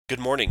Good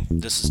morning.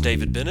 This is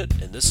David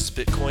Bennett, and this is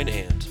Bitcoin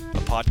And,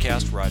 a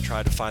podcast where I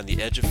try to find the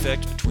edge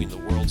effect between the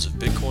worlds of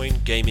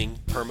Bitcoin, gaming,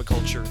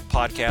 permaculture,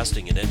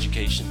 podcasting, and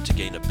education to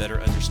gain a better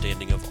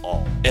understanding of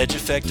all. Edge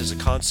effect is a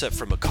concept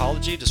from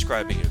ecology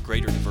describing a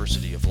greater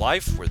diversity of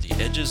life where the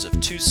edges of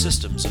two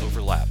systems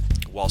overlap.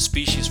 While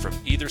species from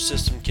either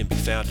system can be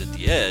found at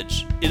the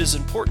edge, it is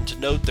important to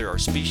note there are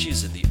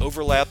species in the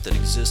overlap that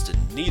exist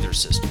in neither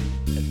system,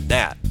 and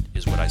that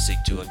is what I seek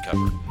to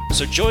uncover.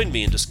 So join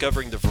me in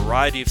discovering the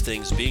variety of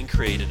things being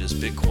created as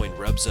Bitcoin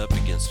rubs up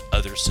against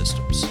other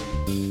systems.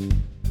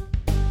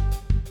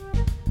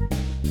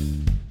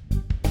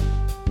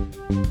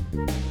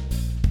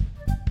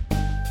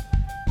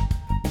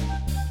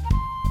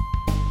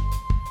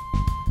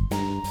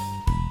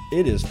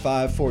 It is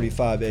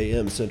 5:45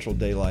 a.m. Central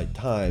Daylight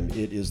Time.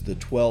 It is the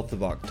 12th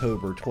of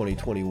October,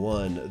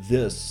 2021.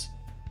 This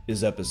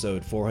is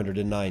episode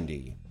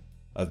 490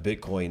 of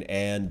Bitcoin,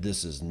 and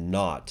this is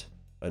not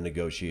a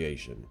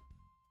negotiation.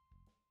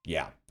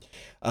 Yeah.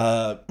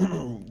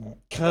 Kind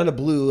of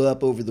blew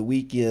up over the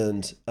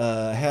weekend.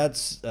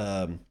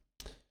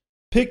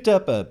 Picked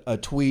up a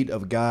tweet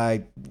of a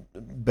guy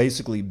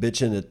basically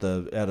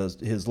bitching at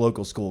his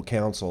local school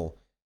council,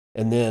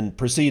 and then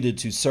proceeded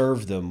to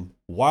serve them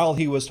while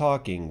he was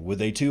talking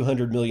with a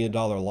 $200 million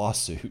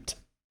lawsuit.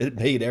 It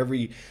made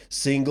every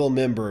single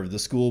member of the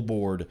school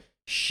board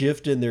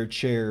shift in their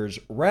chairs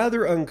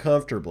rather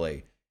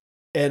uncomfortably.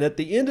 And at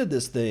the end of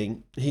this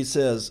thing, he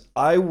says,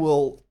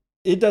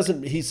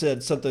 he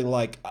said something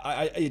like,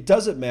 it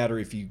doesn't matter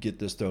if you get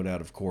this thrown out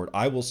of court.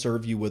 I will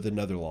serve you with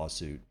another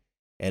lawsuit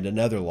and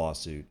another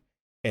lawsuit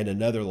and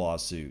another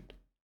lawsuit.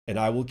 And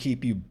I will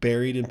keep you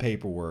buried in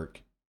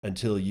paperwork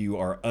until you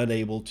are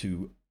unable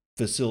to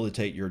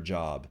facilitate your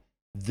job.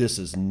 This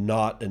is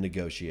not a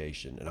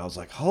negotiation. And I was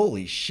like,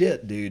 holy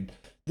shit, dude.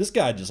 This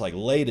guy just like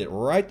laid it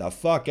right the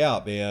fuck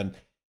out, man.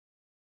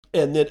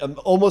 And then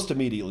almost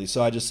immediately,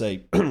 so I just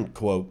say,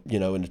 quote,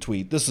 in a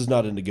tweet, this is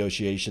not a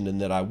negotiation.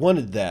 And then I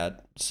wanted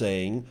that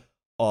saying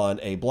on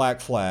a black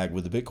flag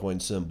with a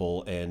Bitcoin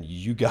symbol. And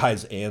you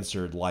guys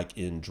answered like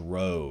in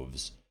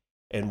droves.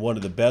 And one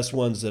of the best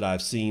ones that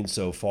I've seen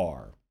so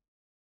far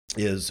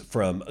is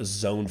from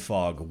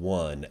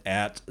ZoneFog1,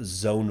 at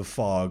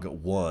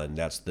ZoneFog1.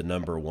 That's the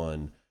number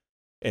one.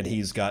 And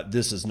he's got,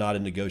 this is not a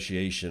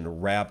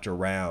negotiation, wrapped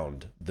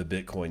around the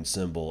Bitcoin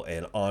symbol.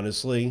 And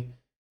honestly,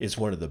 it's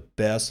one of the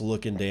best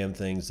looking damn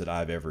things that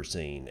I've ever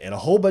seen. And a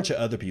whole bunch of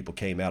other people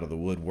came out of the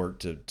woodwork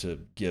to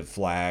give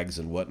flags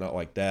and whatnot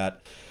like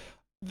that.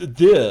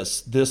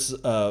 This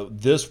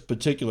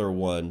particular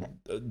one,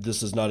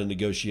 this is not a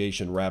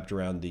negotiation, wrapped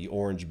around the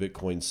orange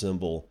Bitcoin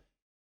symbol.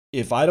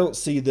 If I don't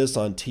see this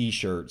on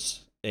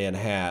t-shirts and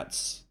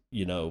hats,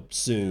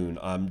 soon,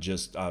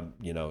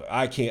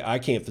 I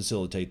can't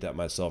facilitate that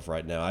myself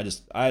right now. I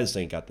just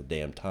ain't got the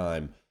damn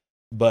time.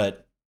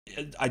 But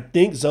I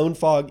think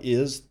ZoneFog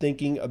is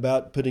thinking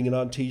about putting it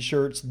on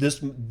t-shirts.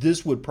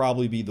 This would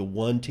probably be the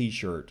one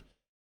t-shirt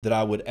that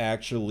I would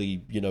actually,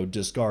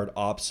 discard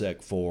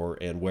OPSEC for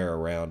and wear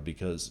around,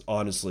 because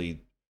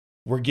honestly,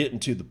 we're getting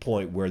to the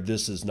point where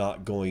this is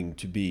not going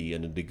to be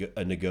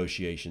a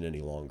negotiation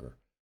any longer.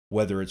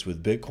 Whether it's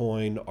with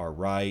Bitcoin, our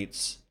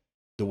rights,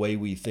 the way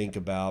we think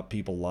about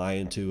people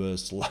lying to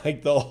us,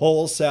 like the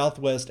whole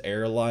Southwest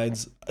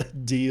Airlines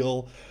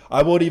deal.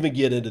 I won't even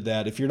get into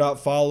that. If you're not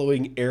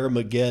following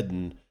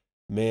Airmageddon,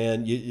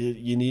 man,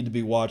 you need to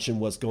be watching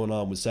what's going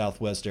on with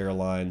Southwest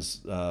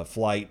Airlines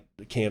flight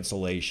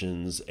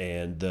cancellations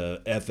and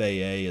the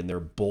FAA and their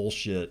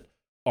bullshit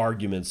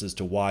arguments as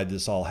to why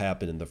this all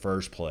happened in the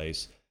first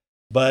place.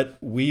 But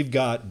we've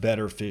got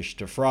better fish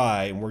to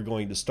fry, and we're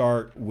going to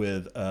start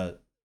with a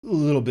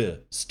little bit of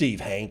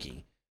Steve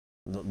Hanke.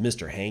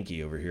 Mr.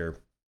 Hanke over here.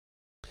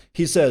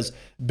 He says,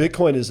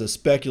 Bitcoin is a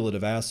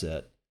speculative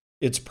asset.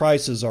 Its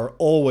prices are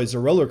always a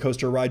roller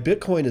coaster ride.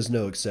 Bitcoin is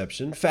no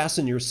exception.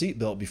 Fasten your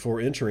seatbelt before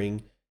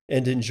entering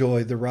and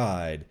enjoy the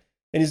ride.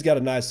 And he's got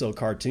a nice little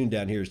cartoon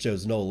down here. It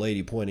shows an old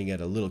lady pointing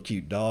at a little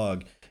cute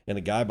dog and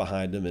a guy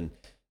behind him. And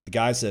the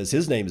guy says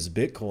his name is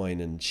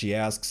Bitcoin. And she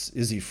asks,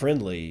 is he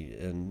friendly?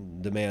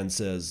 And the man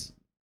says,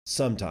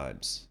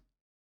 sometimes.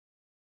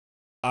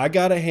 I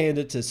got to hand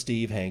it to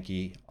Steve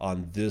Hanke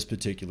on this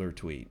particular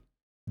tweet.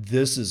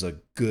 This is a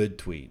good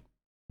tweet.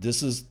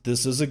 This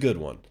is a good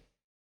one.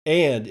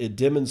 And it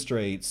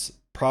demonstrates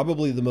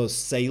probably the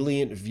most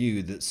salient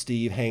view that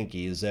Steve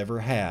Hanke has ever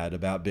had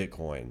about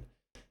Bitcoin.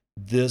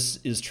 This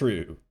is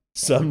true.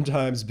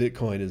 Sometimes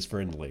Bitcoin is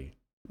friendly.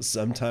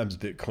 Sometimes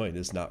Bitcoin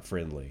is not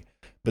friendly.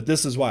 But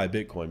this is why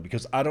Bitcoin,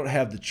 because I don't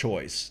have the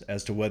choice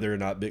as to whether or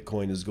not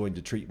Bitcoin is going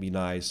to treat me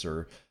nice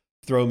or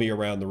throw me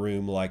around the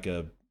room like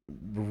a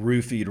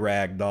roofied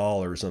rag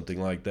doll or something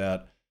like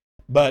that.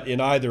 But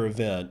in either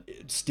event,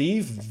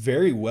 Steve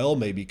very well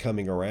may be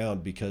coming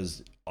around,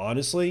 because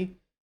honestly,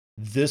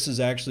 this is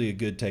actually a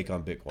good take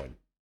on Bitcoin,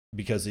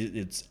 because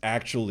it's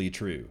actually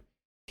true.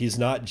 He's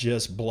not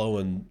just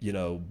blowing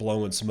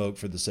smoke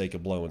for the sake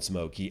of blowing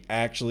smoke. He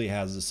actually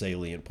has a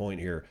salient point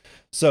here.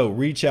 So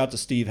reach out to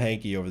Steve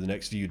Hanke over the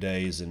next few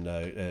days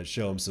and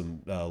show him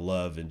some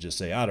love and just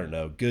say, I don't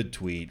know, good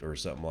tweet or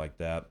something like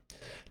that.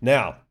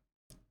 Now,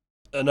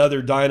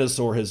 another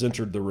dinosaur has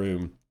entered the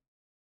room.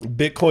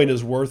 Bitcoin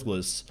is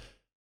worthless.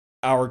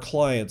 Our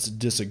clients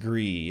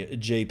disagree.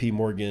 JP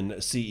Morgan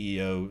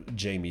CEO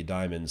Jamie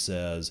Dimon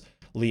says.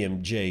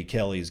 Liam J.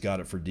 Kelly's got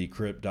it for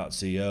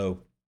decrypt.co.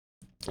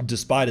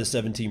 Despite a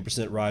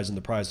 17% rise in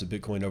the price of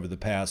Bitcoin over the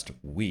past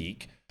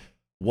week,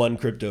 one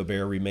crypto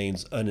bear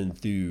remains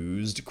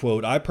unenthused.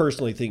 Quote, I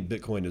personally think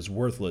Bitcoin is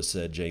worthless,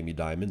 said Jamie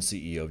Dimon,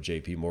 CEO of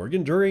JP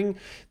Morgan, during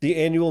the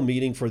annual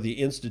meeting for the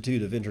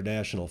Institute of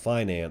International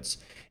Finance.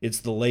 It's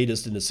the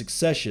latest in a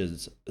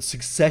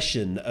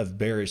succession of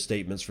bearish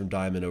statements from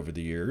Dimon over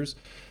the years.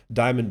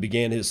 Dimon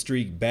began his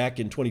streak back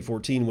in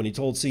 2014 when he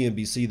told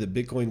CNBC that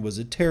Bitcoin was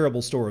a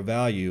terrible store of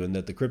value and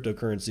that the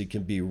cryptocurrency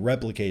can be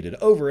replicated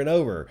over and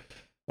over.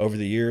 Over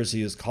the years,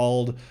 he has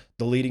called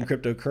the leading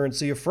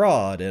cryptocurrency a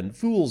fraud and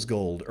fool's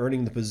gold,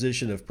 earning the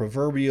position of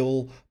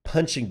proverbial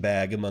punching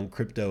bag among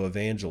crypto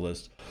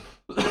evangelists.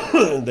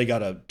 They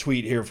got a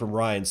tweet here from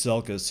Ryan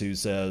Selkis who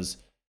says,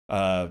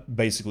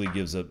 basically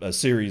gives a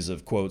series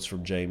of quotes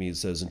from Jamie. It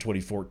says in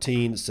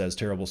 2014, it says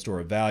terrible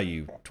store of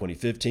value.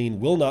 2015,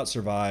 will not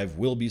survive,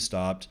 will be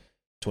stopped.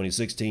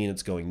 2016,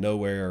 it's going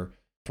nowhere.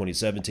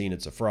 2017,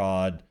 it's a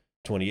fraud.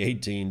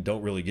 2018,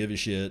 don't really give a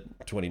shit.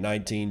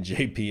 2019,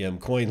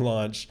 JPM coin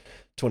launch.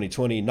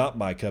 2020, not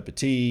my cup of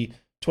tea.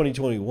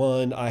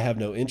 2021, I have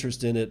no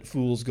interest in it.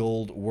 Fool's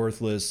gold,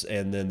 worthless.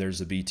 And then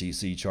there's a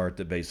BTC chart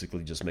that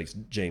basically just makes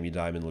Jamie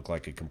Dimon look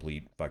like a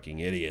complete fucking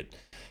idiot.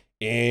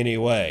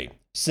 Anyway,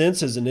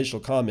 since his initial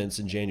comments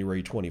in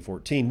January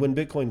 2014, when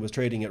Bitcoin was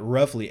trading at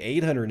roughly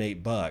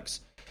 $808,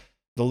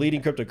 the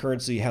leading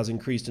cryptocurrency has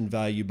increased in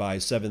value by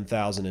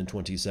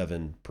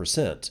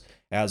 7,027%.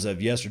 As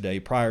of yesterday,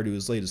 prior to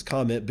his latest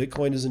comment,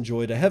 Bitcoin has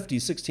enjoyed a hefty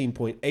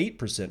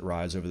 16.8%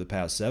 rise over the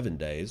past 7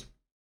 days.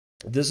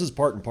 This is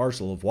part and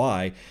parcel of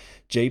why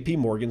JP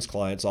Morgan's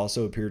clients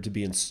also appear to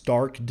be in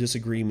stark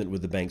disagreement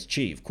with the bank's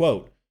chief.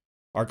 Quote,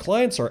 our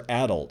clients are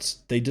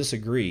adults. They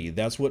disagree.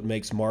 That's what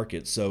makes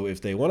markets. So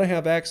if they want to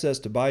have access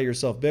to buy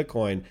yourself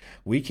Bitcoin,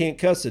 we can't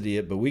custody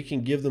it, but we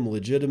can give them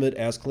legitimate,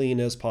 as clean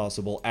as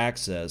possible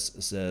access,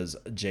 says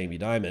Jamie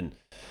Dimon.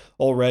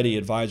 Already,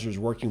 advisors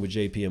working with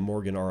JPM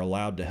Morgan are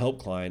allowed to help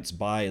clients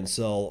buy and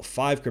sell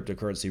 5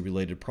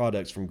 cryptocurrency-related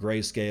products from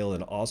Grayscale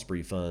and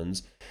Osprey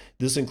funds.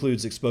 This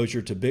includes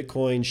exposure to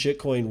Bitcoin,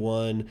 Shitcoin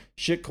 1,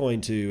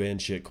 Shitcoin 2, and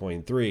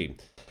Shitcoin 3.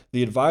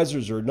 The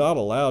advisors are not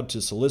allowed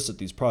to solicit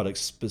these products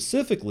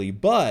specifically,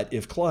 but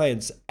if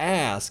clients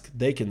ask,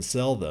 they can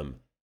sell them.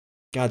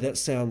 God,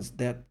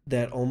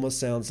 that almost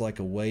sounds like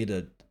a way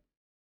to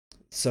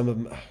some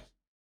of them.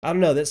 I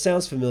don't know. That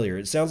sounds familiar.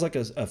 It sounds like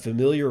a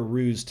familiar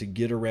ruse to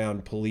get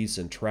around police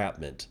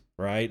entrapment,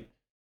 right?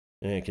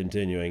 And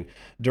continuing.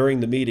 During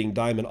the meeting,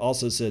 Dimon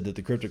also said that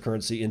the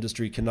cryptocurrency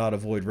industry cannot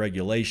avoid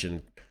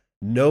regulation,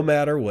 no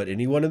matter what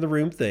anyone in the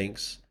room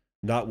thinks,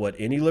 not what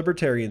any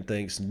libertarian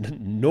thinks,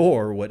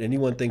 nor what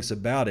anyone thinks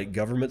about it.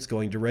 Government's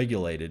going to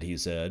regulate it, he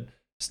said.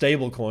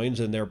 Stablecoins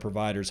and their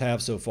providers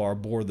have so far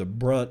bore the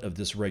brunt of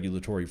this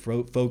regulatory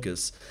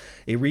focus.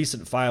 A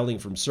recent filing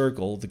from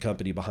Circle, the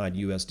company behind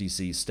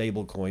USDC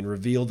stablecoin,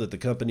 revealed that the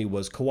company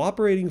was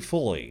cooperating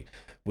fully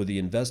with the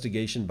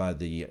investigation by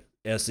the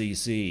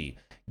SEC.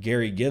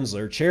 Gary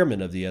Gensler,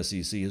 chairman of the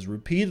SEC, has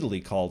repeatedly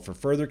called for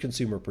further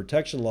consumer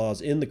protection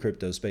laws in the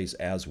crypto space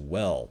as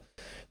well.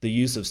 The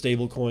use of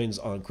stablecoins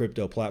on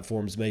crypto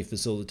platforms may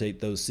facilitate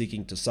those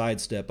seeking to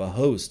sidestep a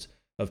host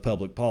of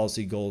public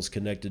policy goals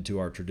connected to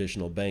our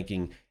traditional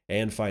banking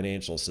and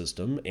financial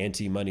system,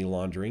 anti-money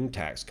laundering,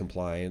 tax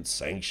compliance,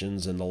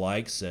 sanctions, and the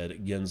like,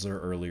 said Gensler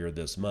earlier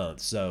this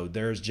month. So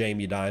there's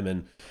Jamie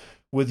Dimon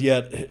with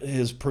yet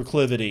his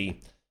proclivity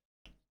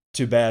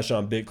to bash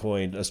on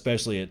Bitcoin,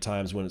 especially at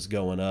times when it's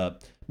going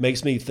up.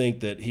 Makes me think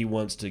that he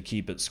wants to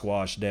keep it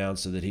squashed down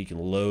so that he can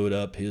load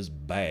up his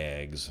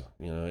bags.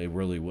 It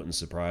really wouldn't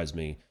surprise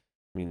me.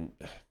 I mean,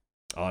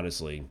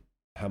 honestly,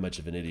 how much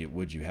of an idiot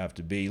would you have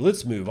to be?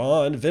 Let's move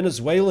on.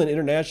 Venezuelan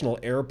International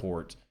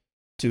Airport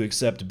to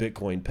accept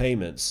Bitcoin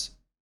payments,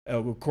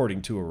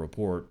 according to a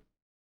report.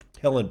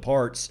 Helen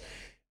Parts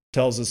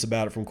tells us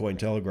about it from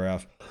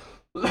Cointelegraph.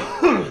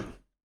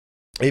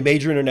 A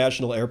major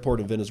international airport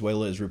in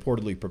Venezuela is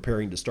reportedly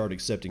preparing to start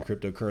accepting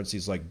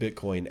cryptocurrencies like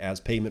Bitcoin as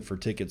payment for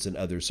tickets and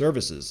other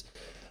services.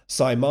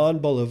 Simon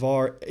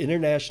Bolivar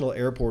International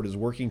Airport is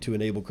working to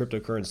enable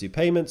cryptocurrency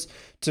payments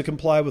to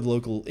comply with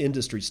local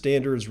industry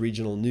standards,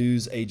 regional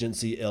news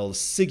agency El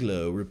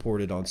Siglo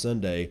reported on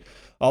Sunday.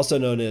 Also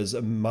known as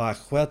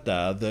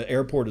Marqueta, the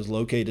airport is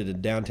located in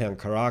downtown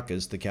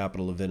Caracas, the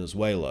capital of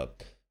Venezuela.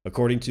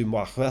 According to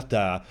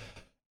Marqueta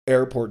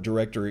Airport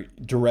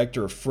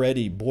Director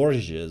Freddy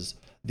Borges,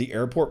 the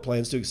airport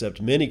plans to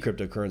accept many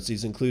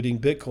cryptocurrencies, including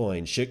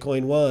Bitcoin,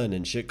 Shitcoin 1,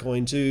 and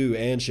Shitcoin 2,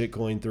 and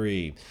Shitcoin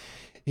 3.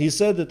 He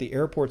said that the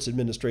airport's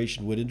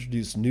administration would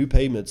introduce new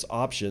payments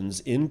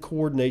options in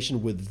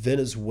coordination with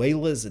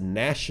Venezuela's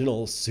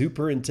national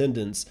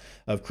superintendents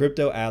of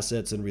crypto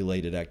assets and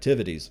related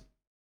activities.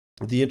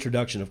 The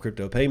introduction of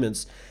crypto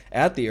payments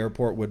at the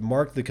airport would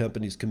mark the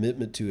company's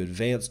commitment to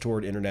advance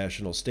toward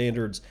international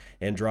standards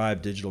and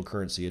drive digital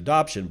currency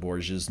adoption,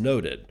 Borges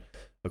noted.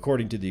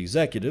 According to the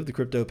executive, the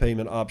crypto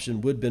payment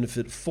option would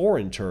benefit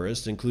foreign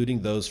tourists,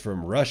 including those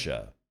from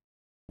Russia.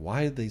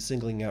 Why are they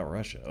singling out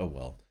Russia? Oh,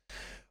 well.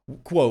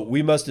 Quote,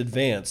 we must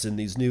advance in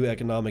these new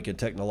economic and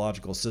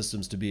technological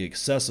systems to be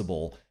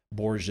accessible,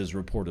 Borges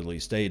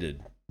reportedly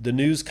stated. The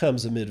news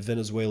comes amid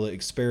Venezuela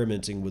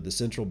experimenting with the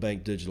central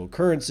bank digital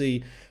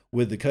currency,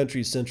 with the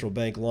country's central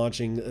bank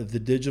launching the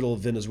digital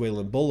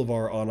Venezuelan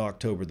bolivar on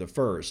October the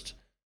 1st.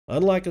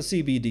 Unlike a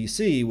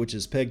CBDC, which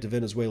is pegged to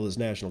Venezuela's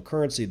national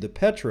currency, the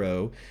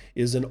Petro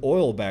is an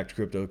oil-backed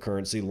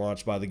cryptocurrency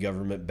launched by the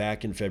government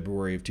back in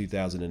February of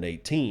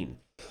 2018.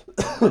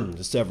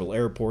 Several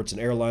airports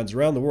and airlines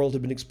around the world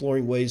have been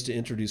exploring ways to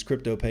introduce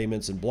crypto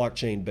payments and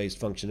blockchain-based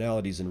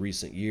functionalities in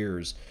recent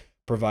years,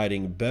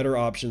 providing better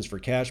options for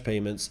cash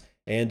payments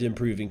and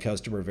improving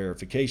customer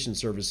verification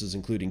services,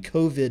 including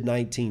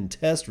COVID-19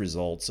 test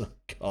results.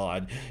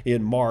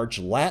 In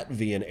March,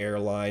 Latvian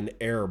airline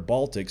Air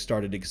Baltic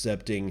started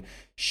accepting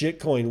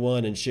Shitcoin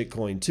 1 and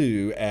Shitcoin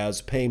 2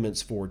 as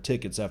payments for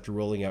tickets after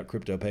rolling out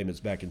crypto payments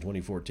back in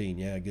 2014.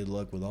 Yeah, good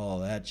luck with all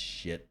that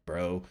shit,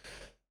 bro.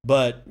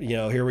 But,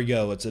 here we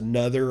go. It's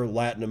another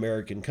Latin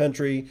American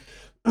country.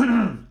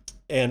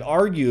 And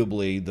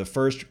arguably the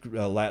first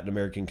Latin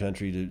American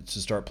country to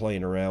start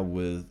playing around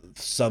with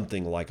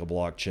something like a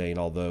blockchain,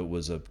 although it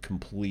was a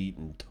complete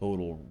and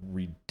total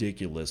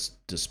ridiculous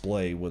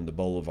display when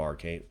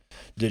the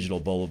digital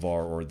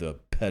Bolivar or the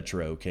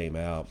Petro came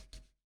out.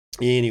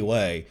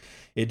 Anyway,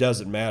 it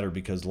doesn't matter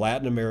because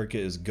Latin America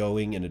is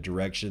going in a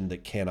direction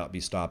that cannot be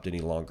stopped any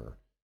longer.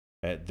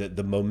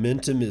 The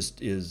momentum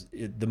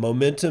the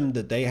momentum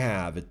that they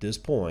have at this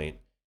point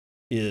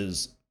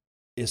is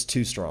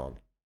too strong.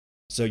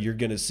 So you're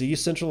going to see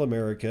Central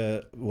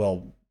America,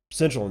 well,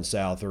 Central and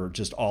South, or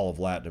just all of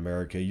Latin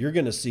America, you're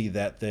going to see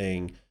that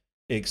thing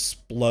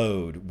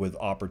explode with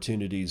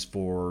opportunities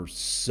for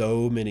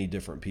so many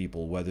different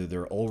people, whether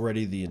they're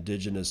already the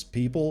indigenous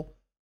people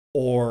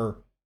or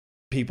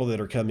people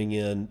that are coming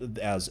in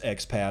as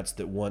expats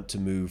that want to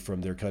move from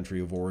their country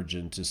of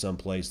origin to some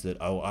place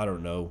that, I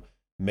don't know,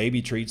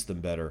 maybe treats them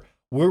better.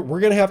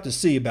 We're going to have to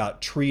see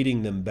about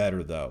treating them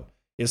better, though.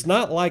 It's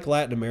not like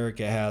Latin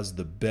America has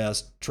the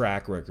best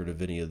track record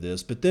of any of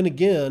this. But then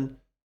again,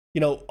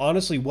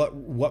 honestly,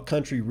 what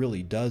country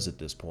really does at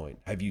this point?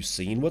 Have you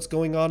seen what's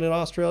going on in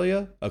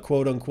Australia? A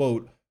quote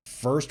unquote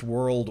first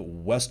world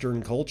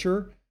Western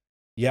culture?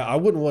 Yeah, I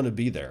wouldn't want to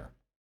be there.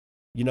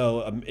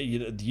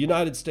 The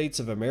United States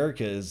of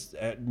America is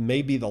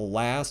maybe the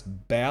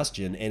last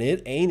bastion, and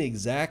it ain't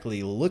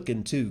exactly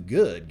looking too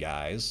good,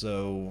 guys.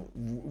 So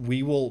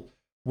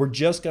we're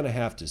just going to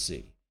have to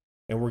see.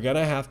 And we're going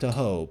to have to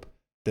hope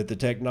that the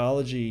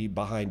technology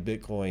behind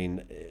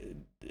Bitcoin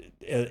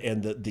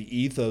and the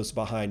ethos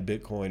behind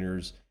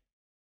Bitcoiners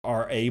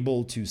are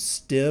able to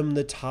stem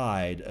the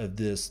tide of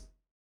this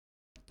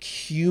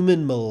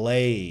human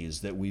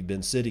malaise that we've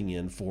been sitting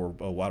in for,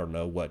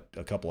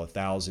 a couple of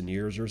 1,000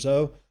 years or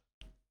so.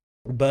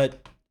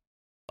 But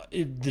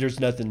there's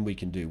nothing we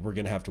can do. We're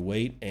going to have to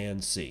wait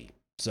and see.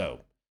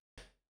 So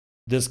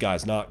this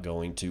guy's not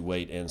going to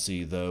wait and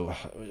see, though.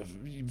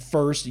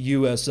 First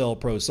USL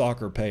Pro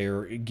Soccer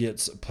player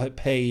gets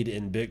paid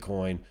in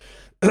Bitcoin.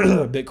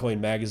 Bitcoin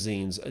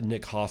Magazine's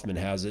Nick Hoffman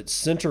has it.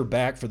 Center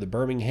back for the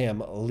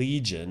Birmingham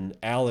Legion,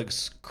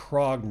 Alex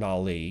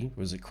Crognally.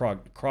 Was it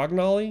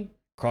Crognally?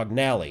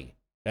 Crognally.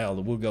 Now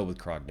we'll go with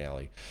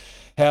Crognally.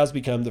 Has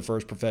become the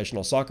first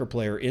professional soccer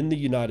player in the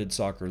United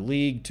Soccer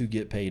League to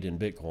get paid in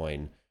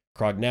Bitcoin.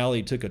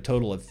 Crognally took a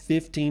total of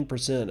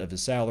 15% of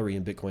his salary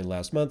in Bitcoin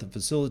last month and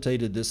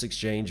facilitated this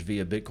exchange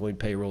via Bitcoin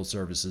payroll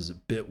services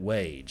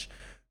Bitwage.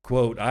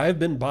 Quote, I have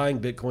been buying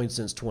Bitcoin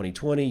since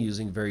 2020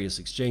 using various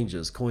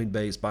exchanges,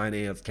 Coinbase,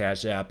 Binance,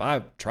 Cash App.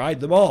 I've tried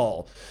them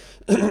all.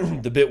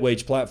 The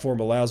Bitwage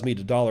platform allows me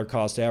to dollar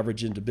cost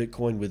average into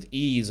Bitcoin with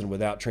ease and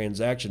without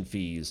transaction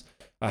fees.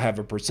 I have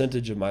a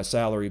percentage of my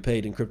salary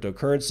paid in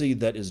cryptocurrency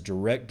that is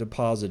direct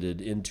deposited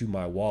into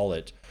my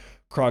wallet.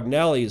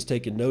 Crognally has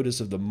taken notice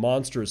of the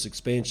monstrous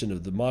expansion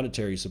of the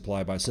monetary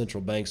supply by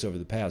central banks over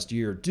the past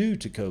year due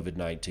to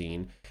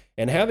COVID-19,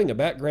 and having a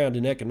background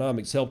in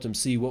economics helped him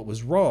see what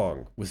was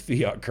wrong with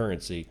fiat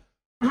currency.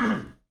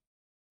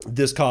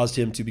 This caused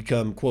him to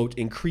become, quote,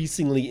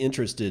 increasingly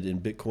interested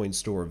in Bitcoin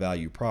store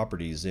value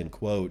properties, end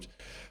quote.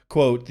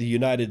 Quote, the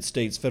United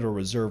States Federal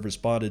Reserve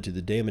responded to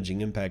the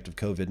damaging impact of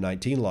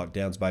COVID-19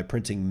 lockdowns by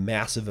printing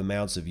massive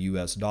amounts of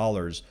U.S.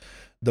 dollars.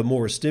 The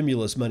more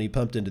stimulus money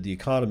pumped into the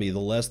economy, the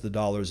less the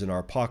dollars in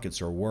our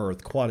pockets are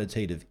worth.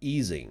 Quantitative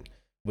easing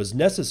was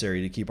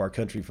necessary to keep our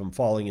country from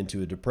falling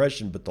into a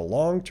depression, but the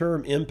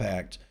long-term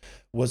impact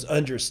was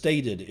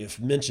understated if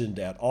mentioned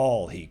at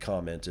all, he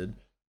commented.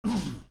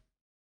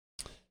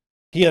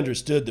 He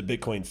understood that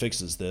Bitcoin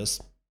fixes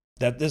this.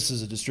 that this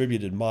is a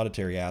distributed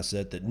monetary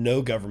asset that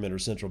no government or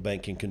central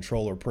bank can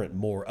control or print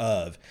more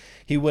of.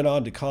 He went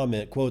on to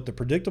comment, quote, "The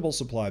predictable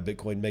supply of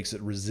Bitcoin makes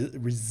it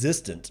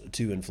resistant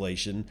to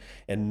inflation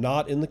and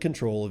not in the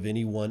control of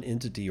any one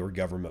entity or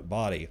government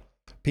body.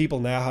 People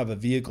now have a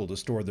vehicle to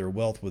store their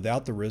wealth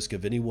without the risk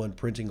of anyone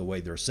printing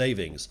away their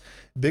savings.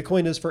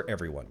 Bitcoin is for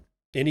everyone.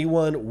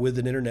 Anyone with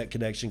an internet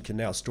connection can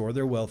now store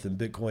their wealth in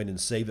Bitcoin and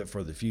save it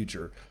for the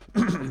future."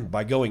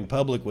 By going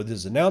public with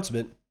his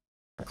announcement,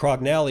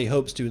 Crognally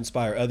hopes to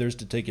inspire others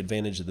to take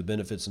advantage of the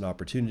benefits and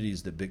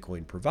opportunities that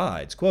Bitcoin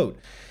provides. Quote,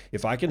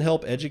 "If I can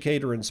help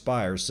educate or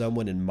inspire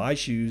someone in my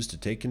shoes to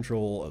take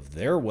control of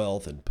their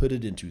wealth and put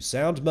it into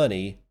sound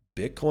money,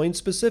 Bitcoin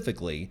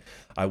specifically,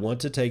 I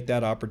want to take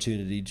that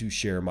opportunity to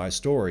share my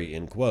story,"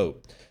 end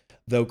quote.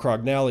 Though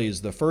Crognally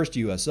is the first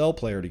USL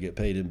player to get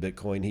paid in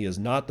Bitcoin, he is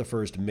not the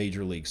first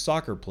Major League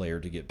Soccer player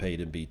to get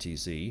paid in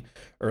BTC.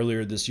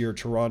 Earlier this year,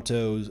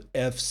 Toronto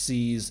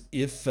FC's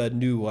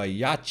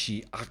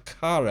Ifeanyiwachi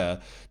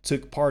Akara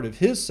took part of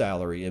his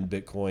salary in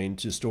Bitcoin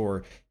to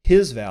store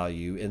his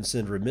value and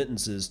send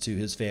remittances to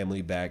his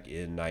family back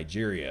in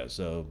Nigeria.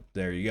 So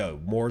there you go.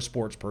 More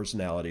sports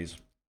personalities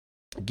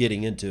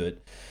getting into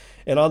it.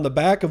 And on the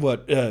back of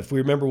what, if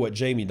we remember what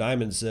Jamie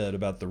Dimon said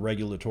about the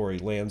regulatory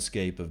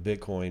landscape of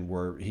Bitcoin,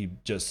 where he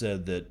just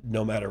said that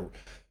no matter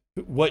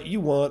what you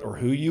want or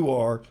who you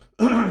are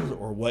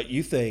or what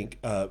you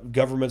think,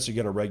 governments are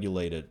going to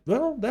regulate it.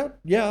 Well,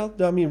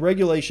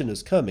 regulation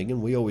is coming,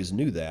 and we always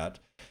knew that.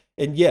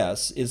 And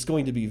yes, it's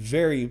going to be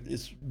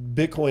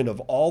Bitcoin of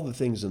all the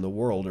things in the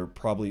world is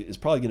probably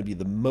going to be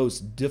the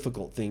most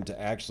difficult thing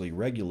to actually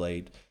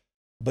regulate.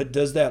 But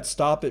does that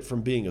stop it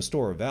from being a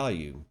store of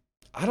value?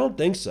 I don't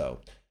think so.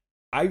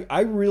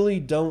 I really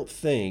don't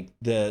think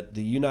that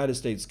the United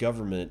States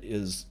government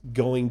is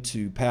going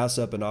to pass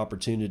up an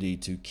opportunity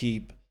to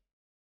keep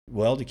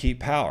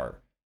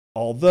power.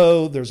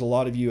 Although there's a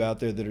lot of you out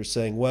there that are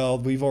saying, well,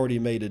 we've already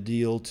made a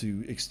deal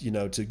to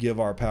give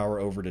our power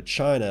over to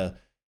China.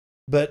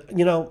 But,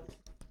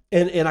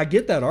 and I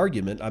get that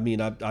argument. I mean,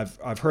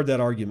 I've heard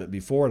that argument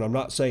before, and I'm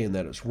not saying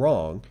that it's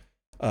wrong.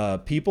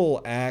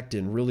 People act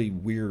in really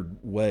weird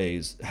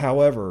ways.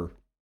 However,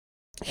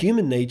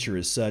 human nature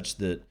is such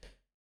that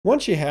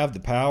once you have the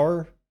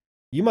power,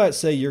 you might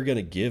say you're going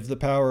to give the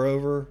power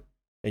over,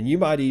 and you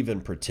might even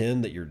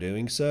pretend that you're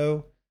doing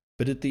so.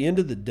 But at the end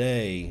of the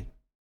day,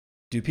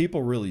 do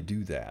people really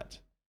do that?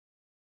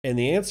 And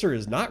the answer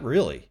is not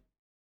really.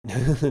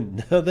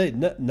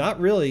 No, not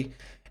really,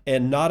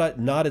 and not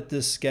at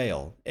this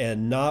scale,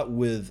 and not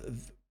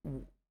with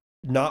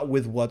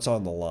what's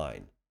on the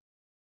line.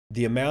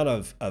 The amount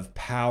of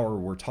power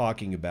we're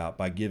talking about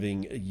by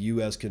giving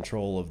U.S.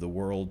 control of the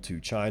world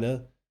to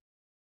China,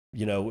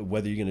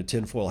 whether you're going to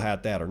tinfoil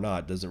hat that or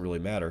not, doesn't really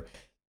matter.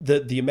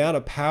 The amount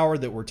of power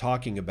that we're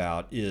talking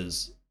about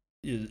is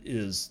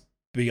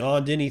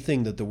beyond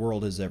anything that the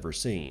world has ever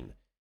seen.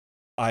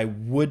 I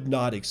would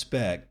not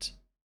expect,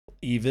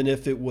 even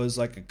if it was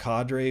like a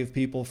cadre of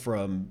people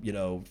from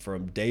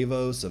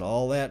Davos and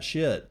all that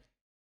shit,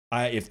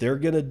 if they're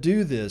going to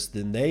do this,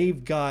 then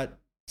they've got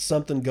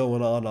something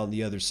going on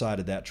the other side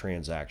of that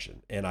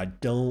transaction. And I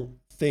don't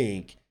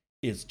think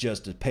it's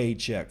just a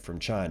paycheck from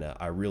China.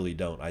 I really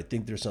don't. I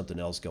think there's something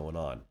else going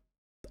on.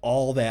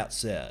 All that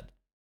said,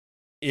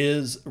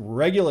 is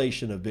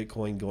regulation of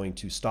Bitcoin going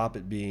to stop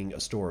it being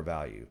a store of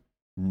value?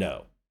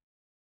 No.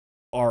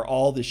 Are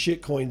all the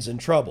shitcoins in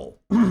trouble?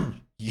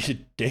 You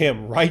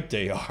damn right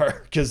they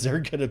are, because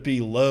they're going to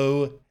be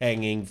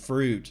low-hanging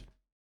fruit.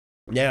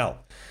 Now,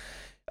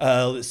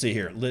 let's see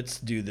here. Let's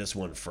do this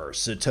one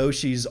first.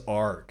 Satoshi's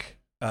Ark.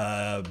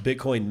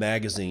 Bitcoin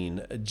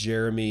Magazine,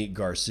 Jeremy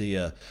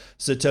Garcia.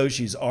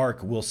 Satoshi's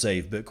Ark will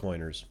save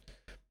Bitcoiners.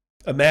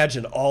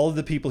 Imagine all of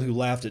the people who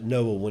laughed at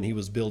Noah when he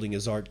was building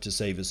his ark to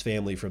save his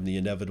family from the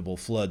inevitable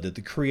flood that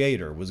the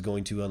Creator was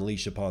going to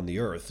unleash upon the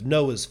earth.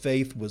 Noah's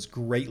faith was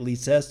greatly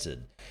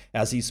tested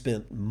as he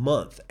spent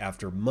month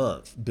after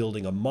month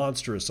building a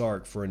monstrous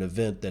ark for an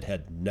event that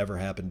had never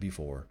happened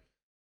before.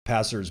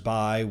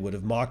 Passers-by would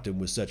have mocked him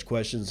with such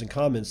questions and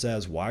comments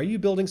as, "Why are you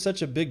building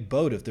such a big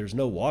boat if there's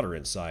no water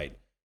in sight?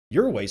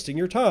 You're wasting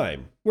your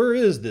time. Where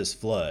is this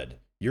flood?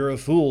 You're a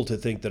fool to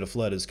think that a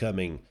flood is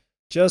coming.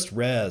 Just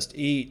rest,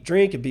 eat,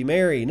 drink, and be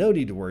merry. No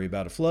need to worry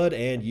about a flood,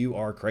 and you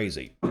are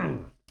crazy."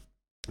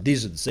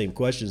 These are the same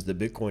questions that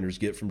Bitcoiners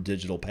get from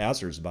digital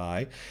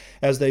passers-by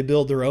as they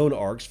build their own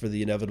arks for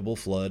the inevitable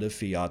flood of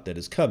fiat that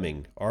is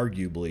coming.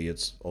 Arguably,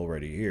 it's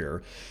already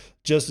here.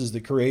 Just as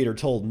the Creator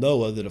told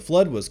Noah that a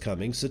flood was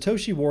coming,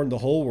 Satoshi warned the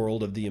whole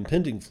world of the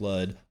impending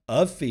flood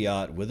of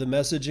fiat with a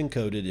message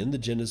encoded in the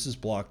Genesis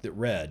block that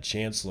read,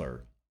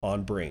 "Chancellor,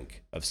 on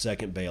brink of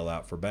second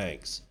bailout for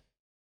banks."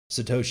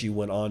 Satoshi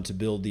went on to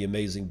build the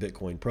amazing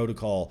Bitcoin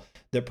protocol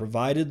that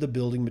provided the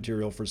building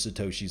material for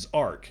Satoshi's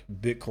Ark,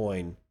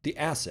 Bitcoin, the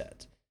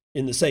asset.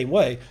 In the same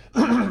way,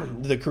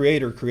 the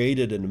Creator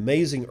created an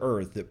amazing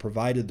earth that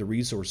provided the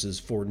resources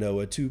for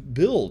Noah to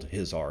build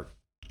his Ark.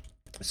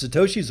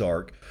 Satoshi's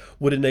Ark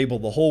would enable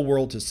the whole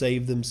world to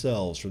save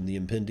themselves from the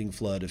impending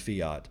flood of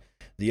fiat.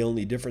 The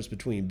only difference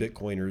between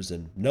Bitcoiners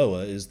and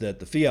Noah is that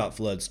the fiat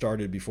flood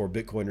started before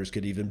Bitcoiners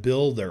could even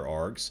build their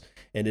arcs,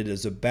 and it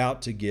is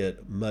about to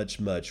get much,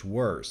 much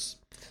worse.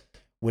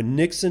 When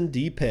Nixon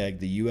depegged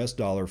the US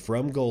dollar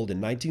from gold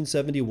in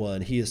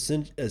 1971, he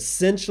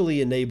essentially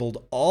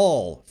enabled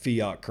all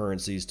fiat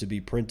currencies to be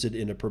printed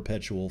in a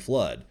perpetual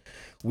flood.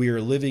 We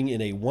are living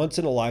in a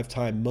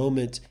once-in-a-lifetime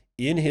moment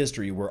in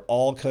history where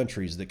all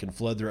countries that can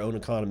flood their own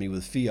economy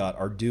with fiat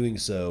are doing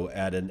so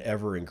at an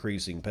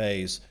ever-increasing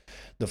pace.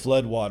 The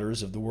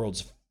floodwaters of the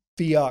world's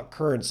fiat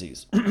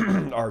currencies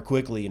are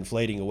quickly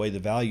inflating away the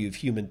value of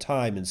human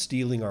time and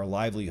stealing our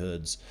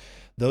livelihoods.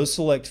 Those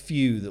select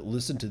few that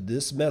listen to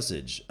this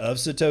message of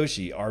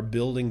Satoshi are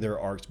building their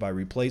arcs by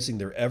replacing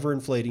their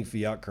ever-inflating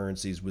fiat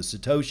currencies with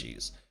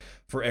Satoshis.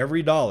 For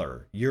every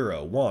dollar,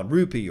 euro, won,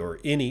 rupee, or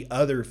any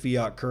other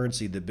fiat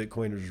currency that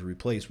Bitcoiners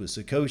replace with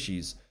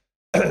Satoshis,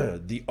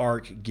 the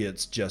arc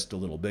gets just a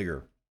little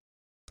bigger.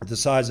 The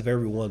size of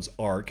everyone's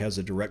arc has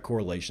a direct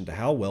correlation to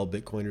how well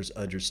Bitcoiners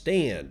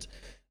understand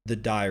the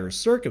dire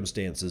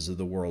circumstances of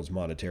the world's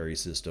monetary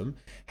system,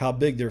 how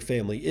big their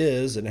family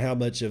is, and how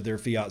much of their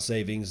fiat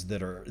savings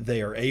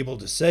they are able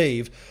to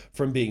save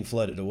from being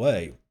flooded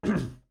away.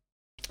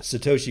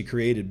 Satoshi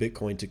created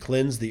Bitcoin to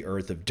cleanse the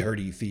earth of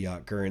dirty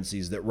fiat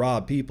currencies that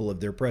rob people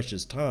of their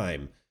precious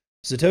time.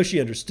 Satoshi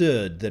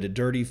understood that a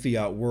dirty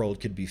fiat world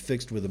could be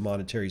fixed with a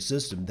monetary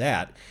system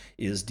that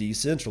is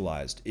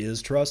decentralized,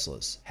 is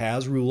trustless,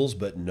 has rules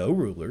but no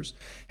rulers,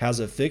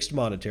 has a fixed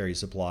monetary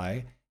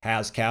supply,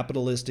 has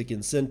capitalistic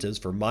incentives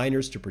for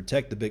miners to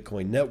protect the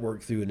Bitcoin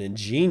network through an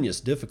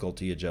ingenious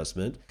difficulty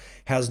adjustment,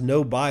 has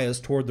no bias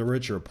toward the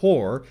rich or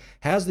poor,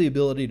 has the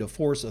ability to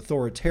force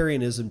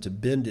authoritarianism to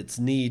bend its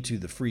knee to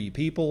the free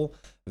people,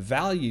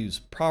 values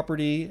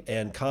property,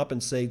 and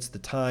compensates the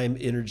time,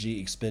 energy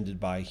expended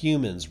by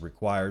humans,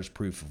 requires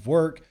proof of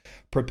work,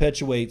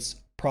 perpetuates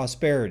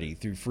prosperity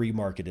through free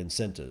market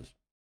incentives.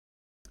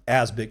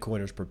 As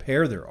Bitcoiners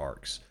prepare their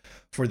arcs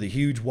for the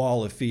huge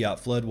wall of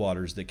fiat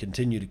floodwaters that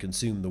continue to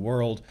consume the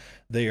world,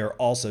 they are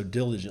also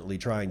diligently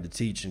trying to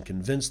teach and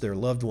convince their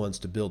loved ones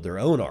to build their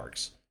own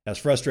arcs. As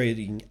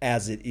frustrating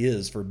as it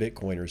is for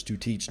Bitcoiners to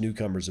teach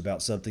newcomers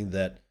about something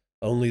that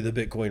only the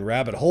Bitcoin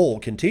rabbit hole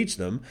can teach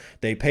them,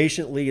 they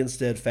patiently and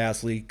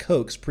steadfastly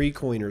coax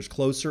pre-coiners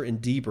closer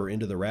and deeper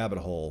into the rabbit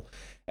hole.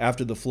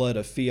 After the flood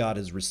of fiat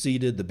has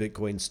receded, the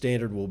Bitcoin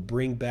standard will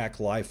bring back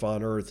life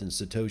on Earth, and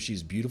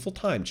Satoshi's beautiful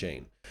time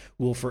chain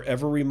will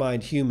forever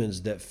remind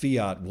humans that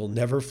fiat will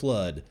never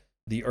flood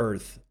the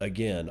Earth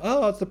again.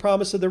 Oh, it's the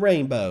promise of the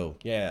rainbow.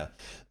 Yeah.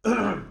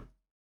 No,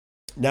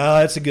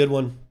 that's a good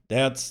one.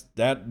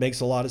 That makes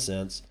a lot of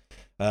sense.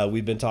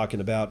 We've been talking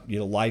about,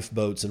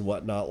 lifeboats and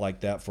whatnot like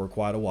that for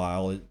quite a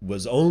while. It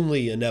was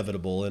only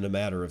inevitable in a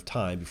matter of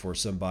time before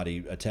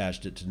somebody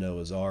attached it to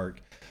Noah's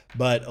Ark.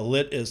 But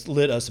let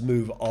us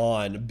move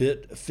on.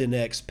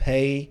 Bitfinex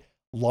Pay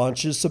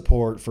launches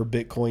support for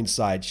Bitcoin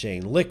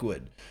sidechain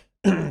Liquid.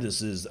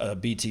 This is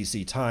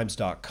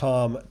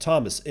btctimes.com.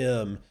 Thomas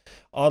M.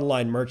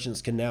 Online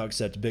merchants can now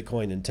accept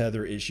Bitcoin and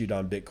Tether issued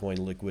on Bitcoin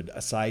Liquid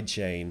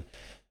sidechain.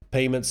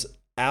 Payments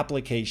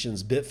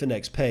applications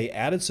Bitfinex Pay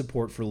added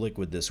support for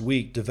Liquid this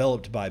week.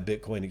 Developed by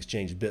Bitcoin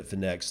exchange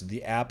Bitfinex,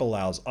 the app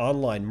allows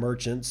online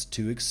merchants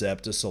to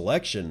accept a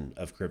selection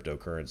of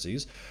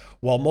cryptocurrencies.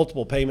 While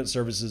multiple payment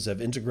services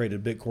have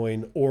integrated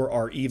Bitcoin or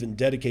are even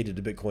dedicated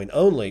to Bitcoin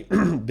only,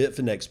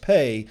 Bitfinex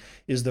Pay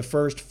is the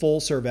first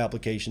full-serve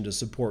application to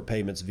support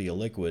payments via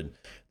Liquid.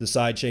 The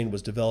sidechain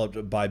was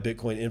developed by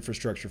Bitcoin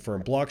infrastructure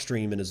firm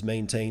Blockstream and is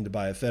maintained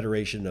by a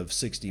federation of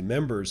 60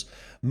 members,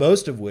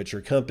 most of which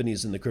are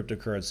companies in the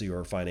cryptocurrency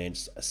or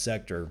finance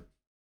sector.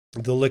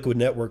 The Liquid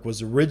network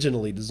was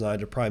originally designed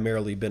to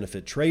primarily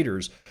benefit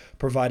traders,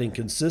 providing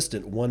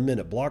consistent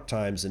 1-minute block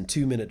times and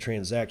 2-minute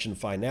transaction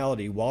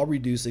finality while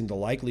reducing the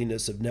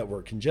likeliness of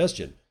network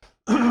congestion,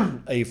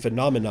 a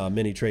phenomenon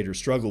many traders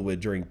struggle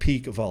with during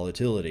peak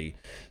volatility.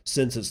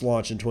 Since its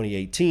launch in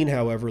 2018,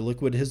 however,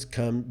 Liquid has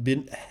come to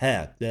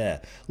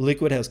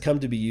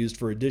be used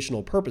for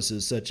additional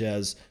purposes such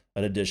as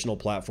an additional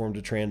platform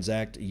to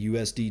transact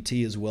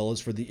USDT as well as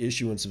for the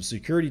issuance of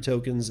security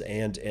tokens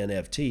and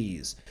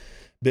NFTs.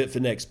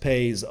 Bitfinex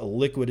Pay's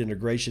Liquid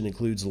integration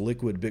includes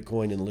Liquid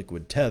Bitcoin and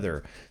Liquid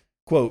Tether.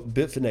 Quote,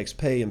 Bitfinex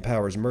Pay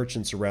empowers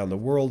merchants around the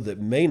world that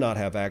may not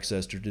have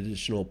access to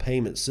traditional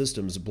payment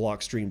systems,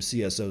 Blockstream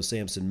CSO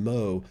Samson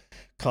Moe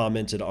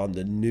commented on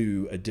the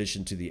new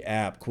addition to the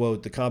app.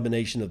 Quote, the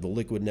combination of the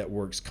Liquid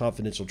network's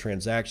confidential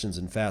transactions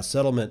and fast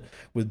settlement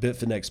with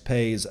Bitfinex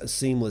Pay's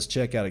seamless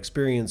checkout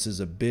experience is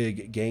a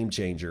big game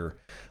changer.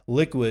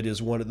 Liquid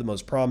is one of the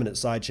most prominent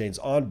sidechains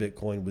on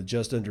Bitcoin, with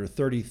just under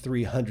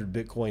 3,300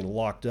 Bitcoin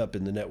locked up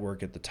in the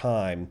network at the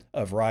time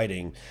of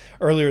writing.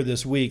 Earlier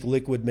this week,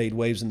 Liquid made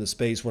waves in the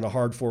space when a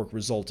hard fork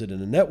resulted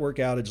in a network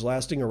outage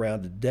lasting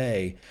around a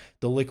day.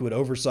 The Liquid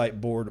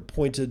Oversight Board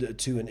pointed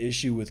to an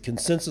issue with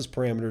consensus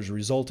parameters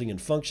resulting in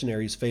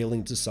functionaries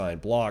failing to sign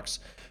blocks,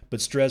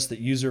 but stressed that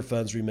user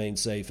funds remain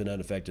safe and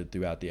unaffected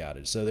throughout the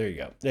outage. So there you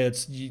go.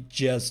 It's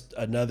just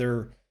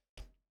another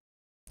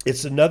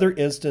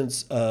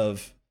instance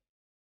of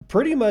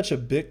pretty much a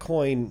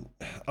Bitcoin.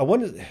 I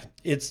want to.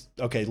 It's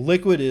okay.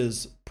 Liquid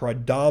is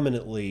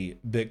predominantly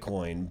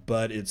Bitcoin,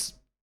 but its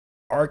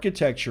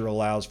architecture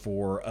allows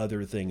for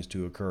other things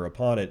to occur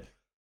upon it.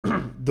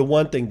 The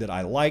one thing that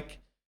I like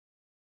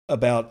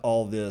about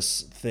all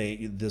this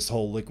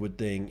whole liquid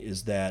thing,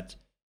 is that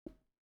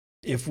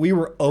if we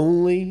were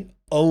only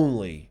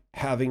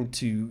having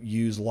to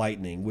use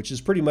Lightning, which is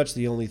pretty much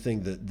the only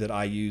thing that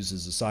I use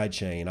as a side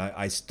chain,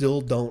 I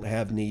still don't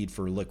have need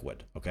for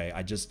Liquid. Okay,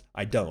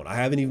 I don't. I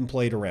haven't even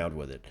played around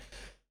with it,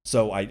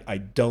 so I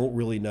don't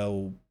really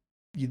know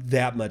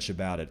that much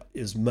about it,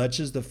 as much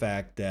as the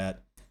fact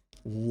that,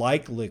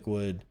 like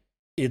Liquid,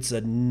 it's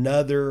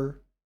another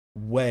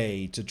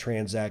way to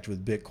transact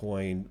with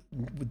Bitcoin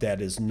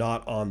that is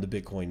not on the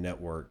Bitcoin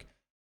network.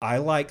 I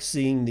like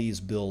seeing these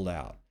build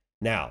out.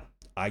 Now,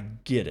 I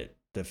get it.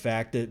 The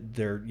fact that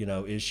they're,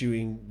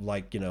 issuing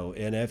like,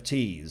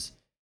 NFTs.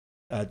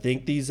 I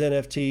think these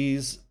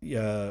NFTs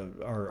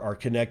are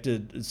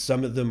connected.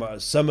 Some of them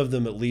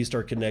at least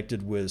are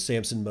connected with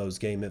Samson Mo's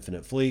game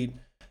Infinite Fleet.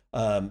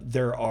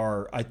 There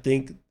are, I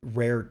think,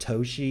 Rare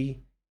Toshi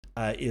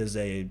is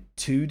a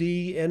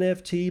 2D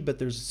NFT,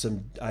 but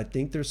I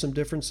think there's some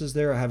differences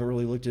there. I haven't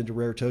really looked into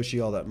Rare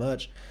Toshi all that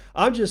much.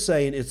 I'm just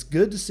saying it's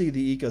good to see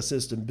the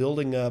ecosystem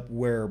building up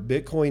where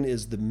Bitcoin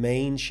is the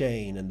main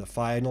chain and the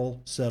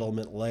final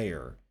settlement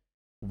layer,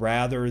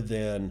 rather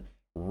than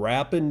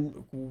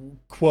wrapping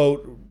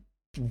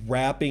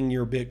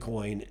your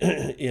Bitcoin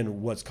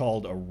in what's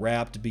called a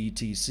wrapped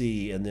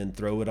BTC and then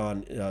throw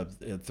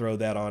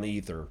that on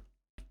Ether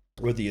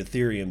with the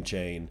Ethereum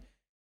chain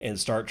and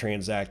start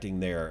transacting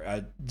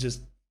there.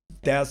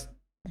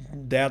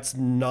 That's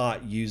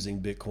not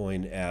using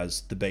Bitcoin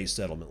as the base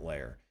settlement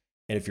layer.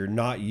 And if you're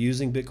not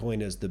using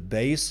Bitcoin as the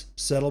base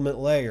settlement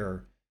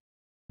layer,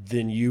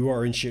 then you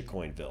are in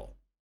shitcoinville.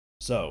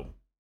 So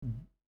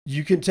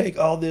you can take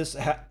all this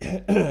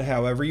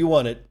however you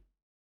want it.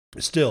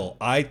 Still,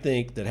 I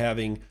think that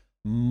having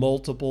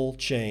multiple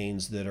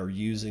chains that are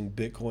using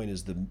Bitcoin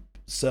as the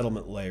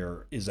settlement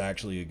layer is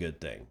actually a good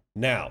thing.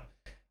 Now,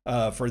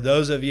 for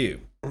those of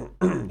you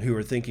who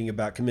are thinking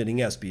about committing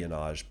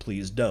espionage,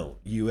 please don't.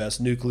 U.S.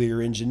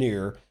 nuclear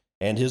engineer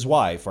and his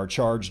wife are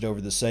charged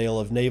over the sale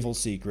of naval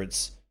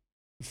secrets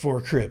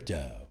for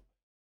crypto.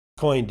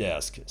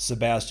 CoinDesk,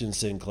 Sebastian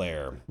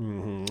Sinclair,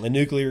 a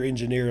nuclear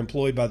engineer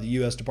employed by the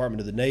U.S. Department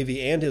of the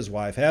Navy, and his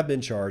wife have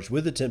been charged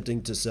with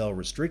attempting to sell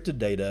restricted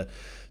data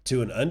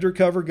to an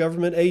undercover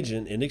government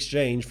agent in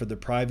exchange for the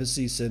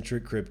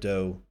privacy-centric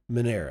crypto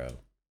Monero.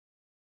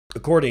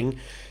 According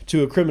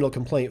to a criminal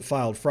complaint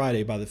filed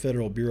Friday by the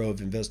Federal Bureau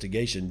of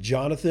Investigation,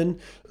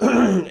 Jonathan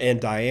and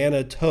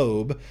Diana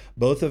Tobe,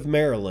 both of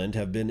Maryland,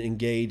 have been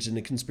engaged in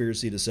a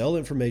conspiracy to sell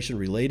information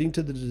relating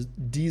to the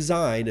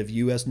design of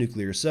U.S.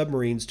 nuclear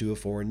submarines to a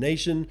foreign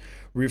nation,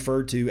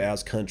 referred to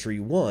as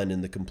Country One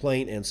in the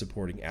complaint and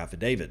supporting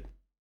affidavit.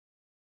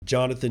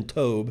 Jonathan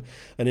Tobe,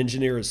 an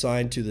engineer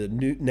assigned to the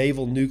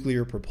Naval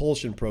Nuclear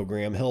Propulsion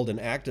Program, held an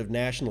active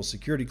national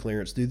security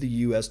clearance through the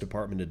U.S.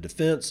 Department of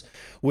Defense,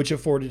 which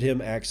afforded him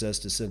access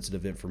to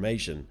sensitive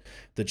information.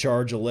 The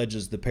charge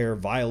alleges the pair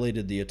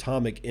violated the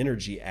Atomic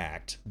Energy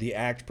Act. The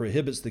act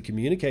prohibits the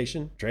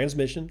communication,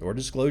 transmission, or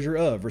disclosure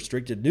of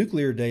restricted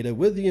nuclear data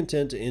with the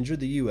intent to injure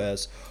the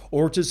U.S.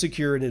 or to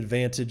secure an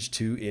advantage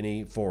to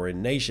any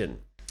foreign nation.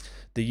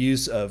 The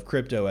use of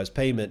crypto as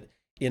payment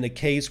in a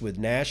case with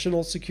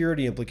national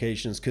security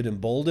implications could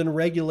embolden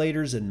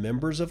regulators and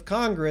members of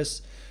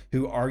Congress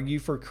who argue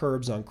for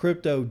curbs on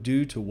crypto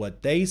due to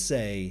what they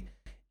say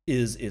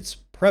is its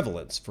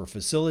prevalence for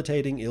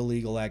facilitating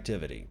illegal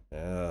activity.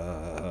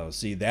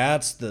 See,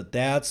 that's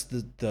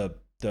the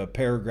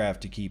paragraph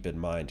to keep in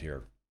mind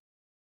here.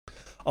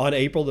 On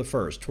April the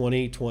 1st,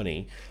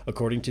 2020,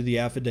 according to the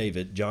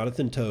affidavit,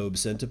 Jonathan Tobe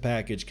sent a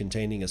package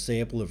containing a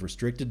sample of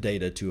restricted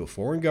data to a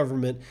foreign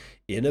government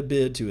in a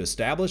bid to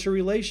establish a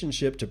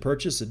relationship to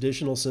purchase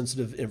additional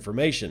sensitive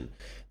information.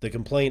 The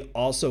complaint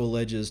also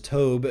alleges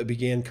Tobe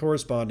began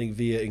corresponding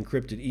via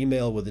encrypted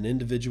email with an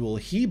individual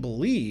he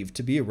believed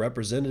to be a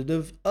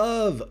representative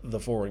of the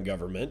foreign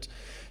government.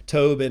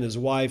 Tobe and his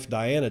wife,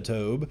 Diana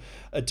Tobe,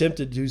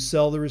 attempted to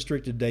sell the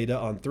restricted data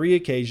on 3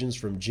 occasions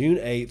from June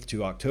 8th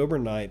to October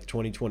 9th,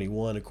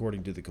 2021,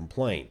 according to the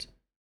complaint.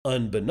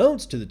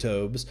 Unbeknownst to the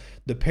Tobes,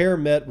 the pair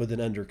met with an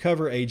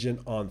undercover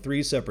agent on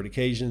 3 separate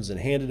occasions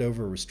and handed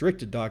over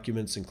restricted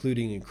documents,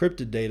 including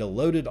encrypted data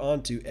loaded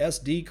onto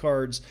SD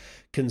cards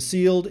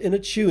concealed in a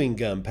chewing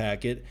gum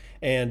packet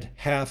and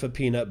half a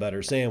peanut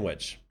butter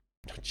sandwich.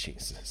 Oh,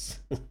 Jesus.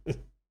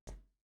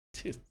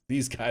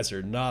 These guys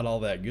are not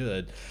all that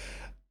good.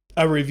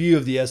 A review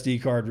of the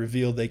SD card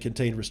revealed they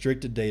contained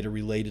restricted data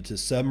related to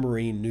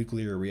submarine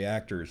nuclear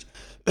reactors.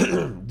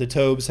 The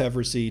Tobes have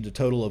received a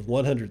total of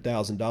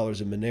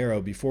 $100,000 in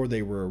Monero before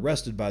they were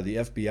arrested by the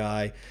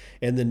FBI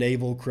and the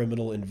Naval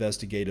Criminal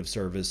Investigative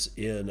Service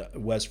in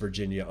West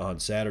Virginia on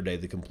Saturday.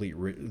 The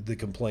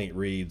complaint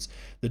reads,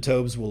 the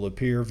Tobes will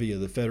appear via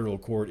the federal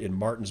court in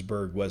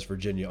Martinsburg, West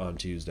Virginia on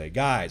Tuesday.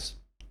 Guys,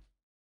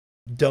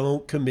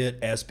 don't commit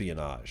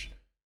espionage.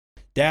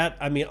 That,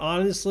 I mean,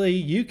 honestly,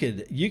 you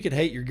could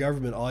hate your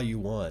government all you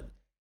want,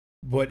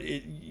 but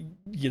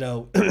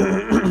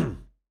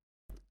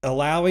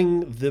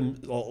allowing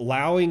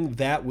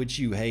that which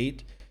you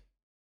hate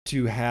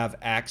to have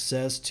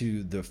access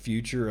to the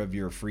future of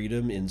your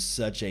freedom in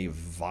such a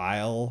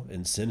vile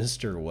and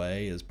sinister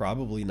way is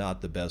probably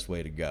not the best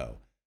way to go,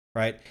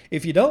 right?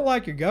 If you don't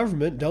like your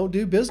government, don't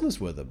do business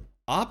with them.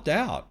 Opt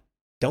out.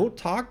 Don't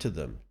talk to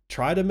them.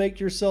 Try to make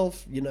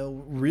yourself,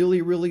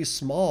 really, really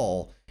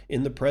small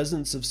in the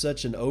presence of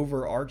such an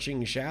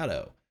overarching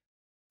shadow.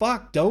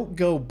 Fuck, don't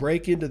go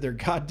break into their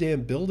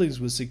goddamn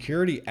buildings with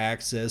security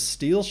access,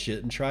 steal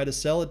shit, and try to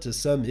sell it to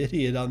some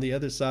idiot on the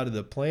other side of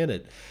the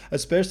planet.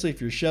 Especially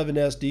if you're shoving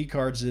SD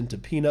cards into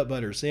peanut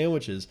butter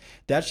sandwiches.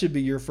 That should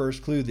be your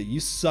first clue that you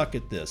suck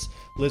at this.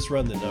 Let's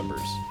run the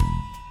numbers.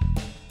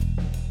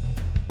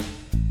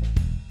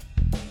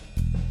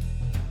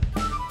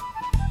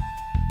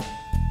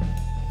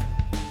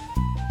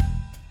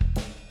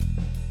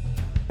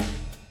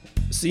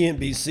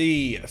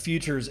 CNBC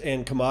futures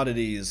and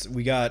commodities.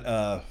 We got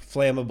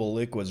flammable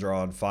liquids are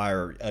on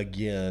fire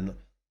again.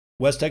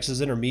 West Texas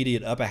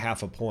Intermediate up a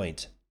half a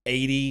point.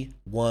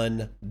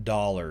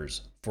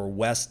 $81 for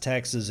West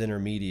Texas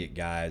Intermediate,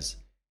 guys.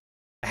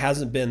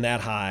 Hasn't been that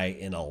high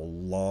in a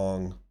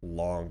long,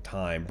 long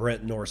time.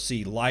 Brent North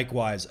Sea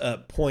likewise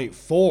up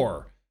 0.4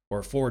 or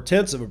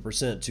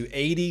 0.4% to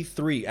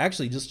 83.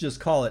 Actually,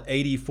 just call it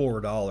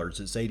 $84.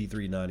 It's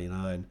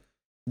 $83.99.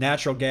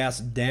 Natural gas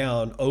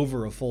down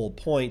over a full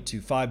point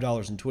to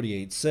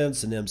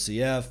 $5.28 an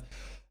MCF,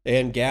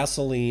 and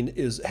gasoline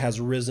has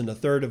risen a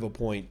third of a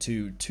point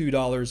to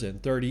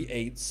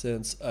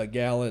 $2.38 a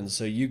gallon.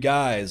 So you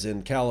guys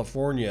in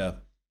California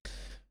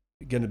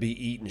are going to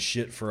be eating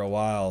shit for a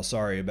while.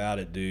 Sorry about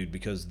it, dude,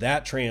 because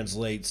that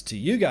translates to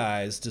you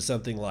guys to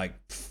something like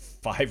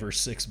 $5 or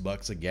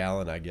 $6 a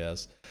gallon, I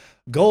guess.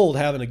 Gold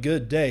having a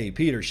good day.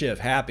 Peter Schiff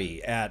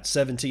happy at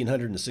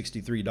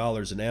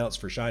 $1,763 an ounce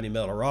for shiny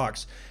metal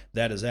rocks.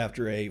 That is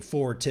after a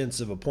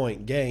 0.4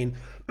 point gain.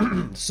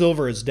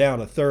 Silver is down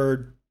a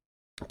third.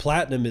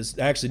 Platinum is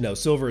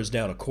silver is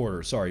down a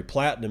quarter. Sorry,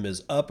 platinum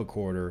is up a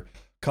quarter.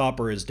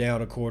 Copper is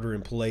down a quarter,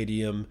 and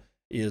palladium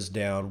is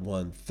down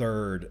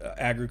 1/3.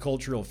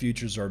 Agricultural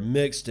futures are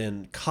mixed,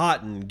 and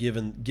cotton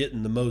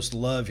getting the most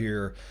love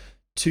here,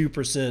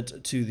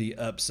 2% to the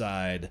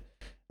upside.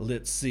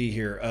 Let's see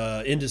here.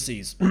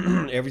 Indices.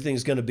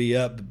 Everything's going to be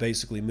up, but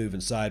basically moving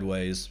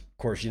sideways. Of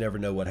course, you never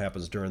know what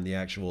happens during the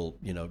actual,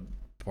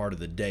 part of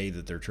the day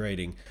that they're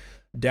trading.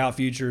 Dow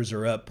futures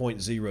are up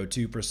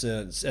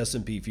 0.02%.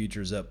 S&P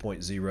futures up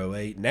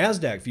 0.08.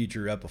 NASDAQ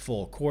future up a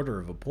full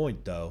 0.25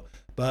 point, though.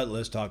 But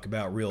let's talk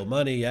about real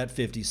money at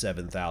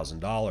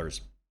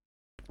 $57,000.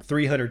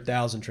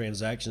 300,000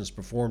 transactions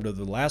performed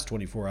over the last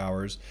 24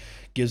 hours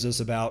gives us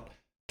about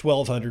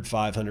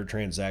 1,500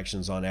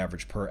 transactions on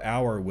average per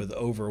hour, with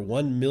over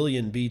 1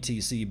 million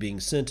BTC being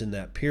sent in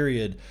that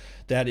period.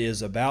 That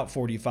is about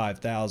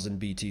 45,000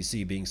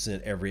 BTC being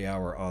sent every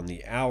hour on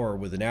the hour,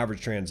 with an average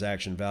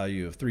transaction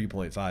value of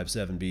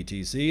 3.57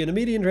 BTC and a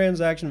median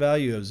transaction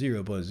value of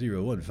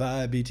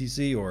 0.015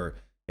 BTC or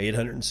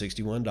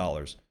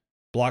 $861.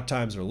 Block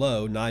times are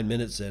low, 9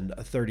 minutes and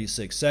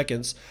 36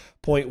 seconds.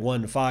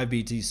 0.15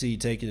 BTC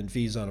taken in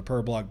fees on a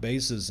per block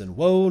basis, and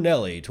whoa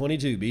Nelly,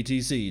 22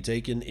 BTC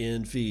taken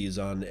in fees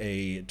on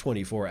a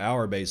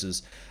 24-hour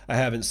basis. I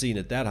haven't seen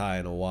it that high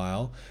in a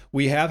while.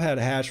 We have had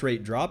a hash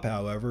rate drop,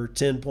 however,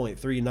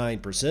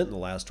 10.39% in the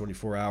last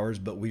 24 hours,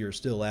 but we are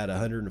still at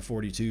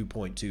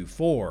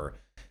 142.24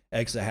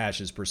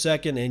 exahashes per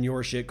second, and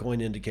your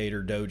shitcoin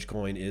indicator,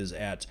 Dogecoin, is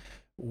at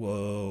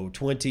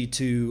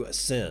 22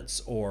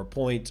 cents or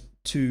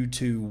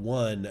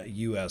 0.221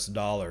 US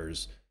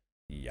dollars.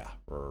 Yeah,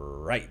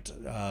 right.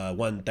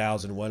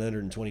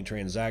 1,120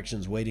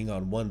 transactions waiting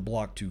on one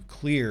block to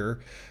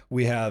clear.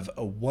 We have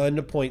a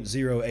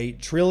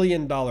 $1.08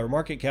 trillion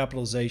market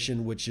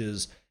capitalization, which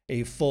is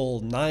a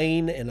full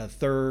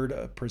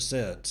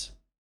 9.33%.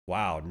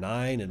 Wow,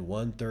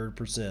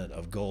 9.13%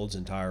 of gold's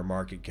entire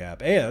market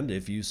cap. And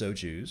if you so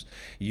choose,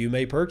 you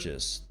may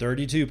purchase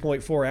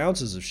 32.4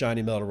 ounces of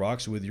shiny metal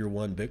rocks with your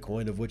one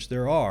Bitcoin, of which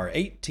there are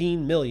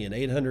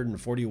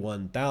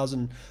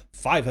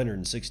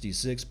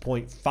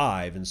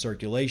 18,841,566.5 in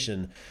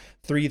circulation.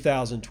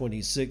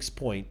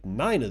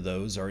 3,026.9 of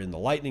those are in the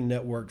Lightning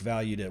Network,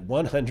 valued at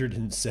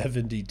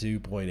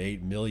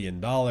 $172.8 million.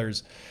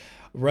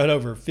 Run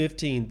over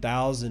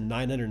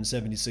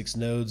 15,976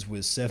 nodes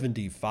with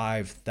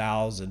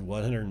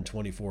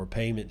 75,124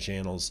 payment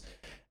channels.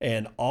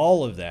 And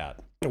all of that,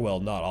 well,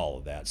 not all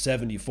of that,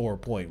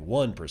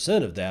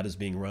 74.1% of that is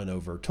being run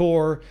over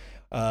Tor.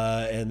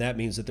 And that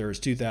means that there is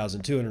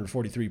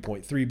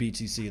 2,243.3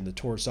 BTC in the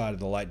Tor side of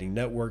the Lightning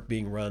Network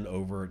being run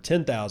over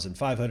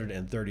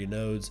 10,530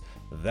 nodes.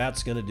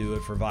 That's going to do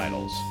it for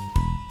Vitals.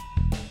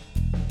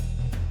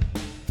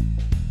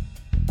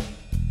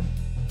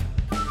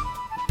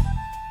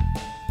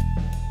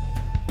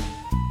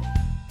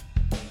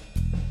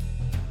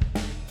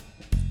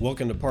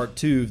 Welcome to part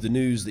 2 of the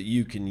news that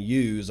you can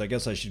use. I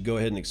guess I should go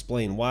ahead and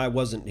explain why I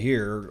wasn't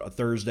here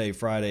Thursday,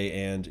 Friday,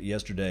 and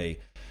yesterday.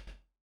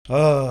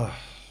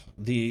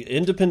 The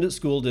independent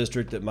school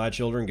district that my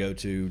children go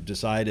to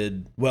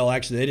decided, well,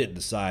 actually, they didn't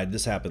decide.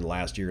 This happened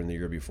last year and the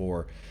year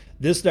before.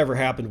 This never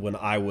happened when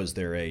I was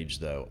their age,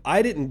 though.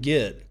 I didn't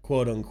get,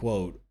 quote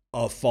unquote,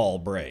 a fall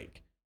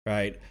break,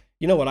 right?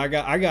 You know what I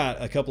got? I got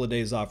a couple of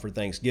days off for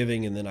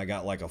Thanksgiving, and then I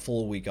got like a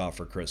full week off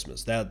for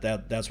Christmas.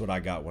 That's what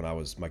I got when I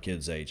was my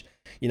kid's age.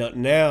 You know,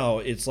 now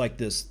it's like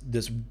this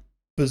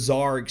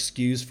bizarre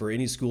excuse for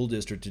any school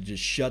district to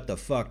just shut the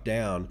fuck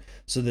down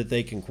so that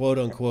they can, quote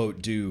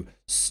unquote, do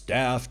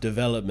staff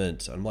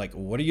development. I'm like,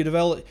 what are you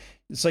developing?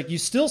 It's like, you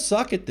still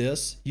suck at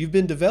this. You've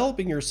been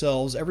developing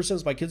yourselves ever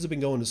since my kids have been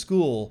going to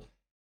school.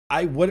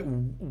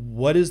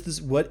 What is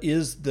this? What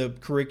is the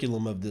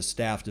curriculum of this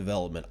staff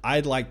development?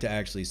 I'd like to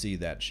actually see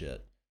that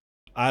shit.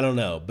 I don't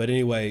know. But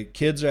anyway,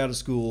 kids are out of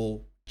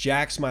school,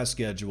 jacks my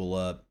schedule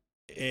up,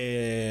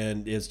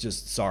 and it's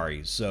just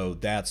sorry. So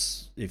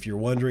that's, if you're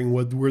wondering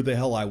where the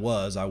hell I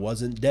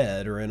wasn't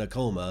dead or in a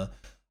coma.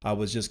 I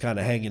was just kind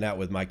of hanging out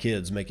with my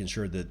kids, making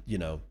sure that, you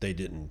know, they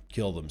didn't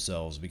kill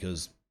themselves,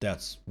 because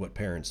that's what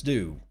parents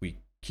do. We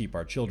keep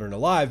our children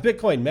alive.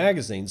 Bitcoin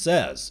Magazine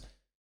says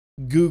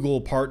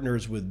Google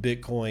partners with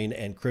Bitcoin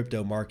and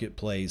crypto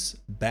marketplace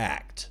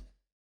Bakkt.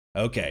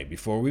 Okay,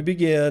 before we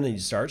begin and you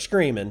start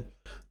screaming,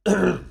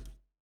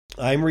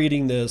 I'm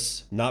reading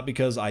this not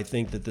because I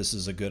think that this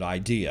is a good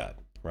idea,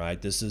 right?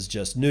 This is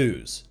just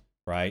news,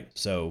 right?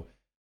 So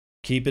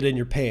keep it in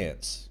your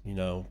pants, you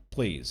know,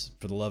 please,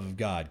 for the love of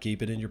God,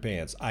 keep it in your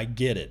pants. I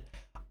get it.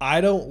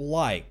 I don't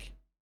like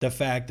the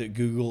fact that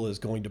Google is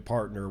going to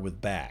partner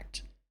with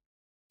Bakkt.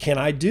 Can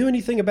I do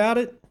anything about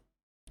it?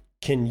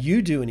 Can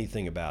you do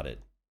anything about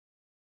it?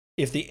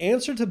 If the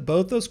answer to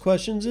both those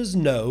questions is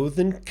no,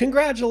 then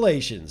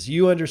congratulations,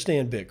 you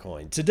understand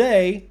Bitcoin.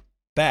 Today,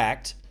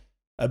 Bakkt,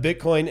 a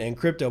Bitcoin and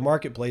crypto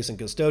marketplace and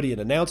custodian,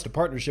 announced a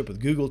partnership with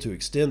Google to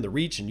extend the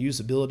reach and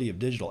usability of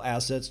digital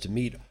assets to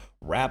meet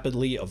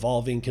rapidly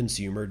evolving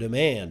consumer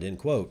demand, end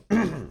quote.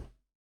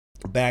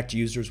 Bakkt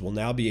users will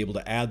now be able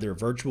to add their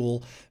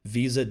virtual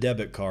Visa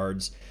debit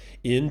cards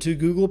into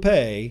Google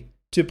Pay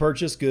to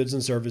purchase goods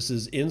and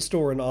services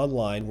in-store and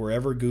online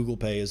wherever Google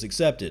Pay is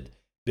accepted.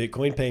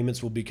 Bitcoin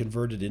payments will be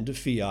converted into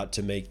fiat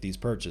to make these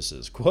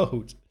purchases.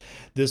 Quote,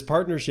 this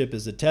partnership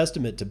is a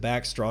testament to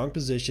Bakkt's strong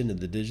position in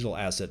the digital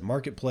asset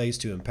marketplace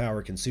to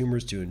empower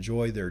consumers to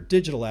enjoy their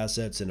digital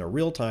assets in a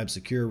real-time,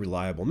 secure,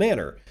 reliable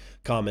manner,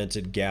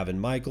 commented Gavin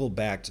Michael,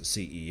 Bakkt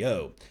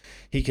CEO.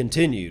 He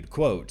continued,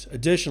 quote,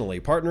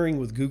 additionally, partnering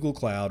with Google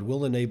Cloud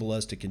will enable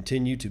us to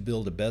continue to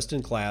build a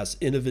best-in-class,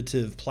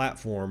 innovative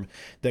platform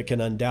that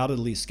can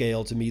undoubtedly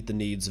scale to meet the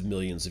needs of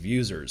millions of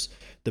users.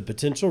 The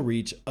potential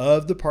reach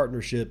of the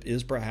partnership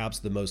is perhaps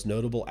the most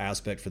notable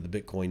aspect for the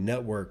Bitcoin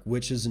network,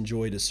 which has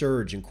enjoyed a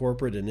surge in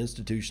corporate and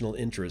institutional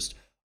interest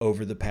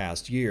over the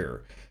past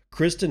year.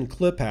 Kristen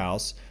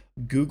Kliphaus,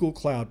 Google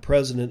Cloud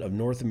president of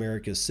North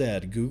America,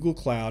 said Google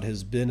Cloud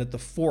has been at the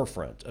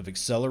forefront of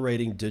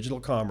accelerating digital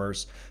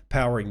commerce,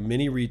 powering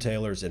many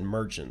retailers and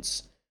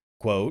merchants.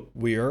 Quote,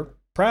 we are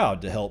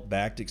proud to help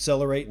Bakkt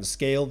accelerate and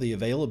scale the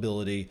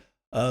availability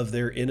of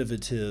their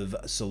innovative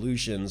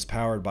solutions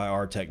powered by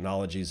our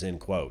technologies, end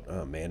quote.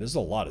 Oh man, there's a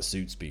lot of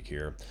suit speak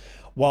here.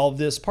 While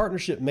this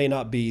partnership may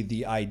not be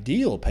the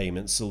ideal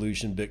payment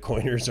solution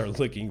Bitcoiners are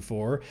looking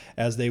for,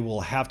 as they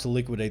will have to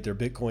liquidate their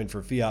Bitcoin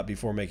for fiat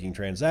before making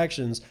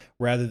transactions,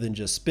 rather than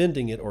just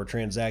spending it or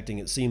transacting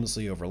it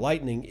seamlessly over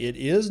Lightning, it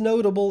is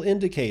notable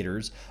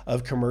indicators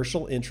of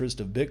commercial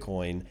interest of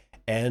Bitcoin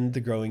and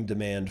the growing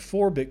demand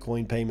for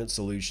Bitcoin payment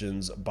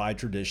solutions by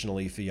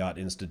traditionally fiat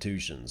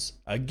institutions.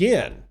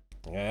 Again,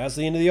 that's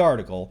the end of the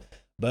article,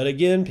 but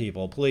again,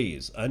 people,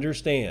 please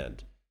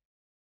understand,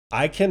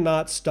 I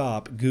cannot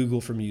stop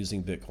Google from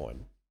using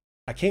Bitcoin.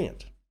 I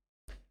can't.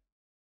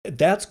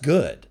 That's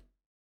good.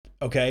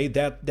 Okay,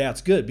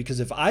 that's good, because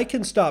if I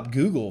can stop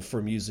Google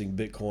from using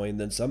Bitcoin,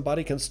 then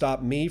somebody can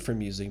stop me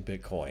from using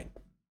Bitcoin.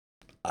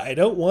 I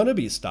don't want to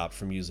be stopped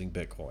from using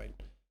Bitcoin.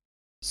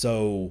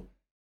 So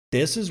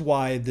this is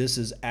why this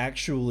is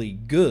actually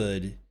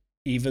good,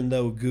 even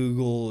though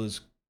Google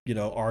is, you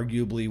know,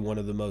 arguably one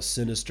of the most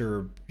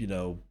sinister, you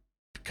know,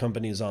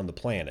 companies on the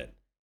planet.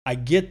 I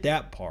get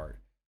that part.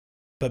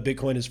 But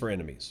Bitcoin is for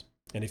enemies.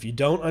 And if you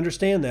don't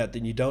understand that,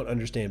 then you don't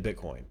understand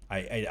Bitcoin.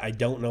 I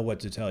don't know what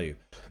to tell you.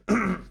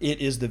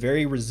 It is the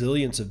very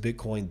resilience of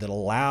Bitcoin that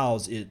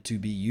allows it to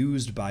be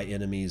used by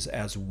enemies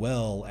as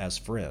well as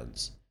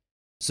friends.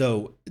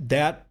 So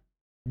that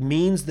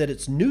means that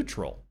it's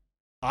neutral.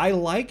 I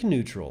like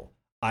neutral.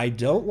 I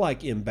don't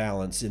like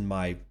imbalance in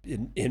my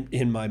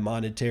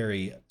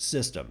monetary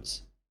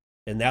systems.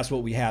 And that's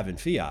what we have in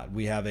fiat.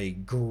 We have a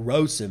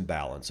gross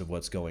imbalance of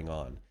what's going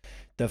on.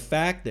 The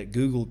fact that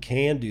Google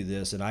can do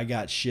this, and I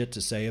got shit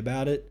to say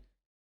about it,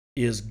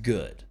 is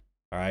good.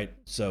 All right.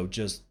 So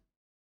just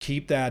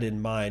keep that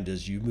in mind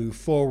as you move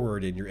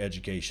forward in your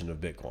education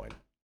of Bitcoin.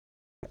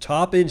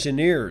 Top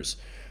engineers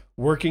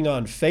working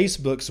on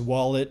Facebook's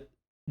wallet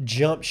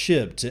jump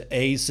ship to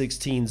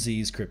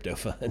A16Z's crypto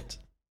fund.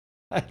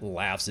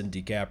 Laughs in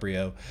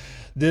DiCaprio.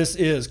 This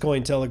is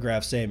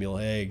Cointelegraph Samuel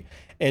Hague.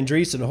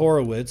 Andreessen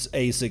Horowitz,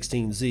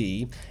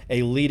 A16Z,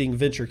 a leading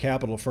venture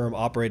capital firm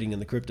operating in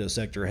the crypto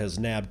sector, has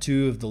nabbed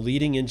two of the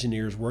leading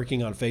engineers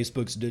working on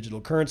Facebook's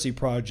digital currency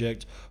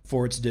project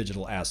for its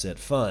digital asset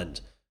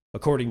fund.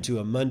 According to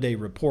a Monday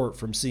report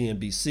from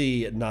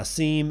CNBC,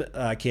 Nassim,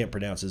 I can't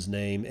pronounce his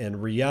name, and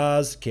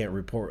Riaz, can't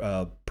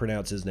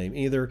pronounce his name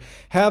either,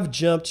 have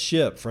jumped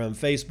ship from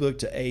Facebook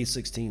to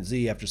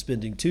A16Z after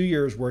spending 2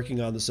 years working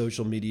on the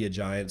social media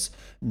giant's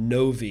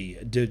Novi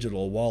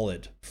digital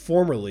wallet,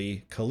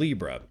 formerly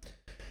Calibra.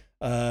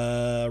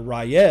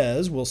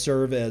 Reyes will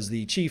serve as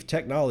the chief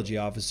technology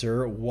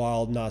officer,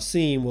 while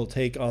Nassim will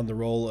take on the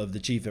role of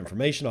the chief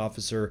information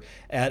officer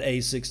at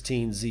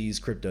A16Z's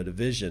crypto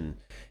division.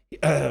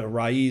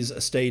 Reyes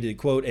stated,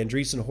 quote,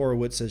 Andreessen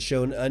Horowitz has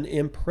shown an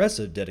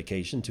impressive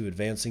dedication to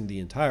advancing the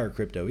entire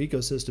crypto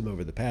ecosystem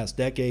over the past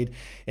decade,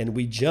 and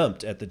we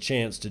jumped at the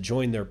chance to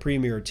join their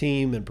premier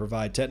team and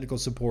provide technical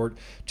support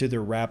to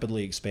their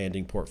rapidly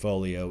expanding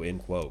portfolio,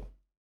 end quote.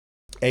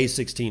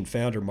 A16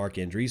 founder Marc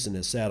Andreessen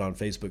has sat on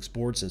Facebook's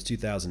board since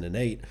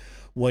 2008,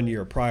 1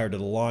 year prior to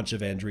the launch of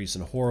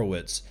Andreessen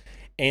Horowitz.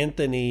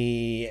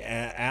 Anthony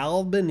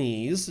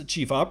Albanese,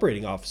 chief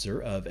operating officer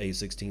of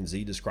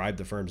A16Z, described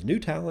the firm's new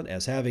talent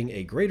as having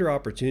a greater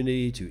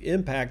opportunity to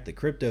impact the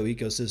crypto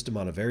ecosystem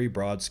on a very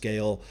broad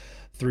scale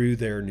through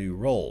their new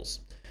roles.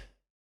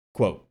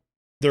 Quote,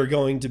 they're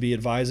going to be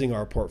advising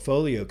our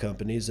portfolio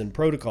companies and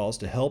protocols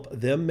to help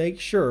them make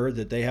sure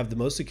that they have the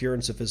most secure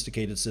and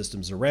sophisticated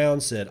systems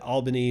around, said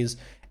Albanese,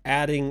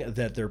 adding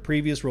that their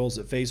previous roles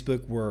at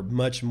Facebook were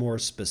much more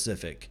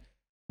specific.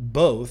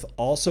 Both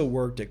also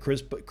worked at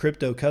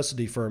crypto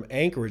custody firm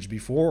Anchorage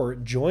before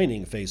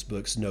joining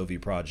Facebook's Novi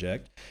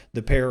project.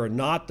 The pair are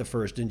not the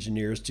first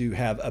engineers to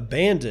have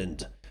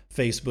abandoned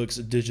Facebook's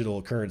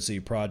digital currency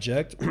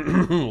project,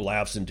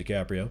 laughs in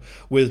DiCaprio,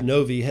 with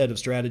Novi head of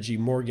strategy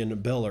Morgan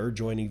Beller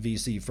joining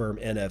VC firm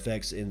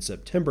NFX in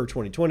September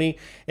 2020,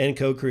 and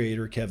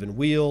co-creator Kevin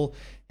Weil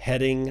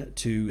heading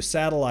to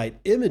satellite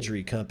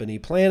imagery company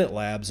Planet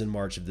Labs in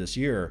March of this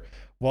year.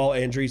 While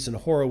Andreessen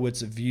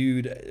Horowitz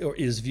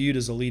is viewed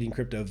as a leading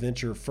crypto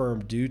venture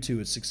firm due to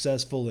its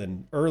successful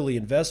and early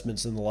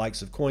investments in the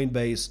likes of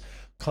Coinbase,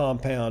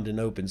 Compound, and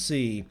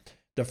OpenSea,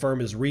 the firm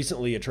has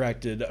recently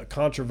attracted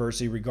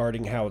controversy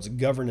regarding how its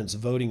governance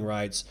voting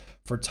rights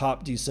for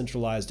top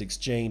decentralized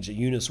exchange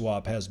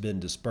Uniswap has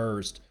been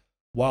dispersed.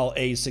 While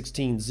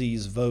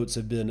A16Z's votes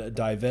have been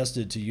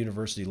divested to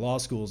university law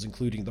schools,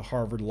 including the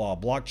Harvard Law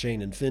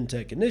Blockchain and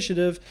FinTech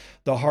Initiative,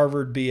 the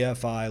Harvard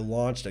BFI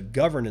launched a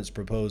governance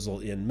proposal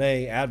in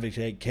May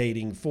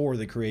advocating for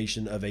the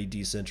creation of a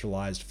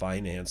decentralized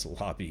finance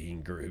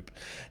lobbying group,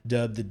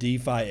 dubbed the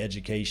DeFi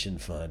Education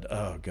Fund.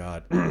 Oh,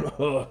 God.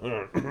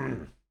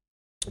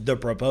 The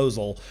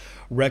proposal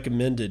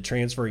recommended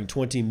transferring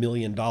 $20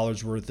 million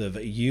worth of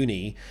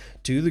UNI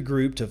to the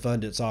group to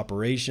fund its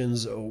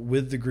operations,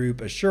 with the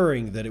group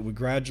assuring that it would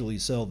gradually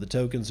sell the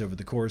tokens over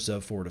the course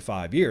of 4 to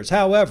 5 years.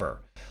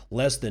 However,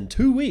 less than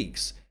 2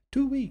 weeks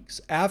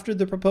after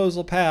the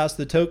proposal passed,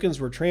 the tokens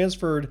were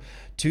transferred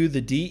to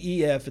the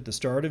DEF at the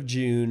start of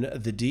June.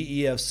 The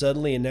DEF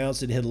suddenly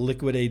announced it had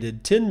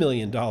liquidated $10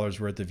 million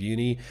worth of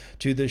UNI,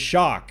 to the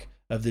shock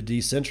of the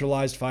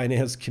decentralized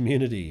finance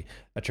community,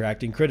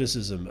 attracting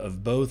criticism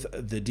of both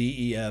the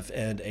DEF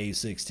and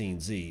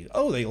A16Z.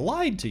 Oh, they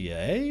lied to you,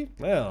 eh?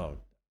 Well,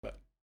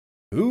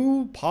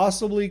 who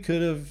possibly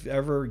could have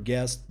ever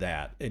guessed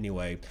that?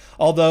 Anyway,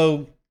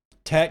 although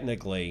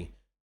technically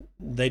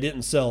they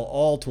didn't sell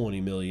all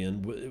 20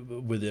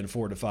 million within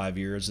 4 to 5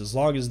 years, as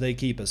long as they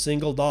keep a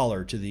single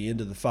dollar to the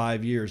end of the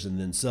 5 years and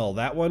then sell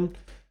that one,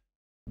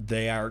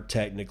 they are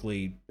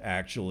technically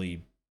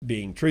actually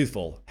being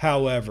truthful.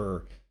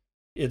 However,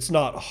 it's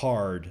not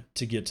hard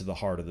to get to the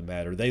heart of the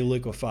matter. They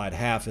liquefied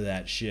half of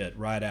that shit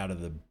right out of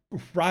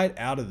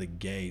the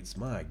gates.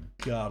 My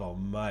God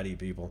almighty,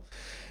 people.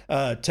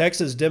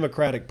 Texas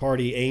Democratic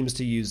Party aims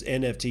to use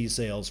NFT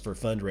sales for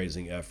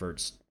fundraising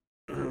efforts.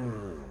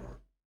 Oh,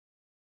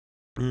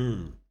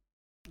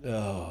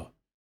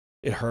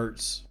 it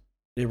hurts.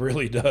 It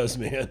really does,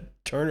 man.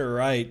 Turner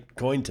Wright,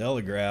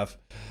 Cointelegraph.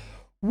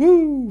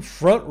 Woo!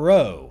 Front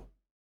Row,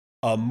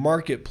 a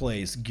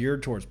marketplace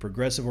geared towards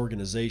progressive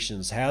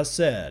organizations, has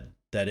said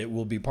that it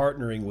will be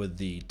partnering with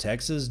the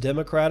Texas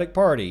Democratic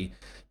Party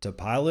to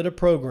pilot a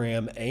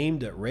program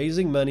aimed at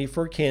raising money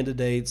for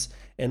candidates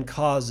and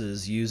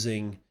causes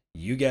using,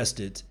 you guessed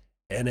it,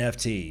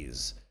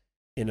 NFTs.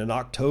 In an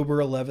October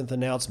 11th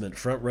announcement,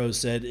 Front Row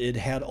said it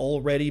had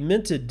already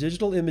minted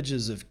digital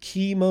images of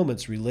key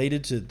moments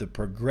related to the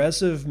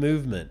progressive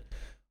movement.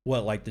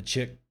 What, like the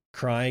chick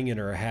crying in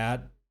her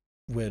hat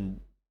when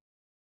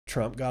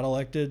Trump got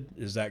elected?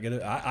 Is that gonna?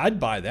 I'd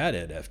buy that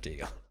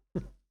NFT.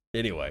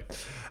 Anyway,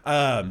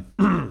 and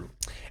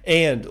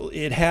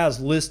it has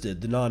listed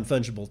the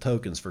non-fungible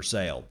tokens for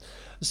sale.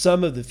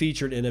 Some of the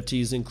featured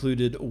NFTs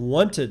included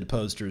wanted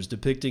posters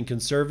depicting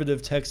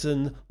conservative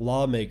Texan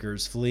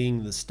lawmakers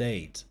fleeing the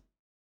state.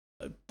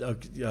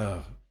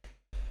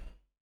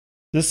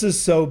 This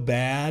is so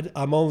bad.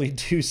 I'm only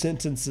 2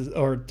 sentences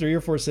or 3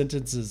 or 4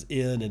 sentences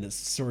in, and it's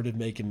sort of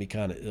making me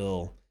kind of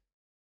ill.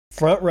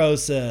 Front Row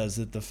says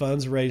that the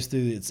funds raised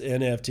through its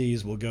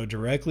NFTs will go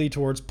directly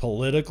towards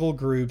political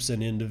groups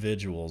and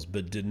individuals,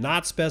 but did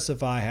not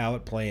specify how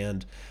it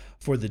planned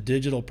for the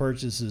digital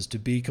purchases to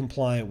be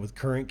compliant with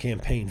current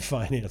campaign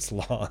finance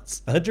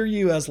laws. Under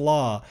U.S.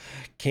 law,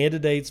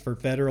 candidates for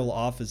federal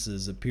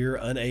offices appear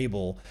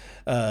unable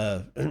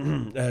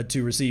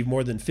to receive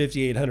more than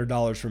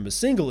 $5,800 from a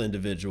single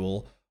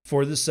individual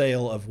for the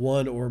sale of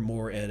one or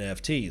more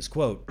NFTs.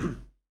 Quote,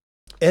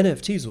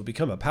 NFTs will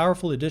become a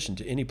powerful addition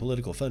to any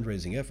political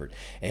fundraising effort,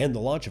 and the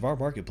launch of our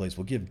marketplace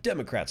will give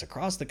Democrats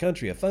across the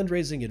country a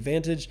fundraising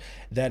advantage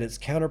that its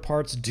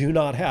counterparts do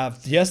not have.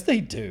 Yes, they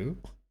do.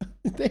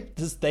 They have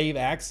the same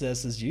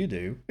access as you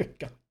do.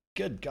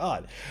 Good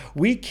God.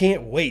 We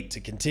can't wait to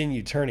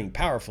continue turning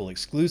powerful,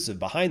 exclusive,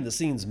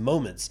 behind-the-scenes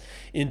moments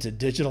into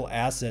digital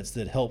assets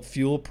that help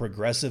fuel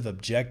progressive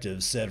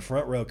objectives, said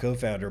Front Row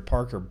co-founder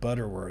Parker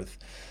Butterworth,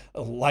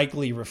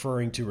 likely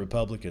referring to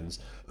Republicans.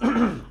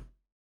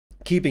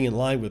 Keeping in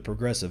line with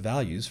progressive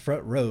values,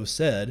 Front Row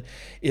said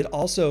it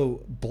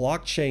also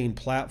blockchain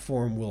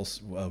platform will.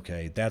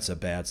 Okay, that's a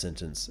bad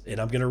sentence, and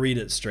I'm going to read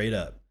it straight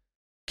up.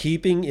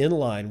 Keeping in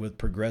line with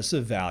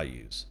progressive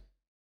values,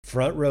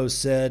 Front Row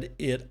said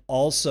it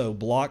also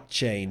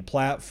blockchain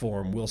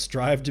platform will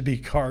strive to be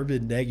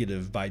carbon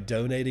negative by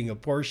donating a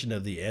portion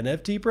of the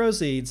NFT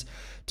proceeds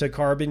to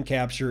carbon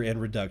capture and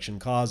reduction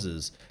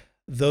causes.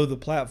 Though the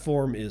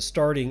platform is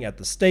starting at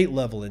the state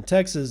level in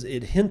Texas,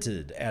 it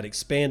hinted at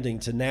expanding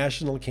to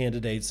national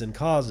candidates and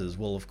causes.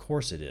 Well, of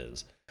course it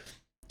is.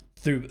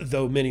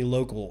 Though many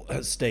local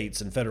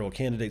states and federal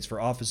candidates for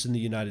office in the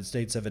United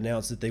States have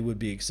announced that they would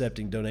be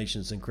accepting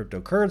donations in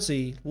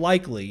cryptocurrency,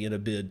 likely in a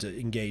bid to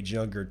engage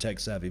younger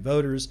tech-savvy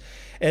voters,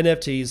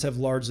 NFTs have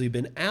largely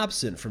been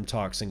absent from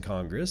talks in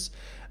Congress.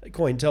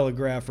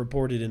 Cointelegraph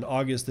reported in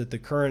August that the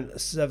current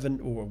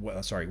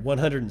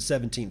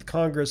 117th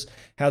Congress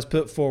has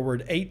put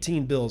forward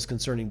 18 bills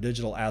concerning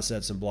digital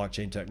assets and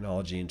blockchain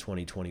technology in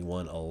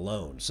 2021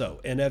 alone. So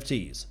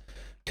NFTs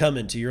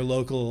coming to your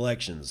local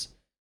elections,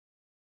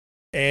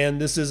 and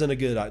this isn't a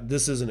good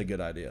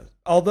idea.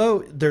 Although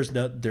there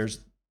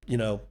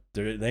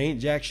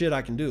ain't jack shit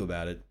I can do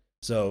about it,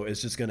 so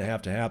it's just going to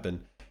have to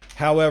happen.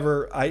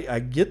 However, I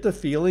get the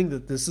feeling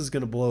that this is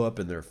going to blow up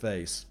in their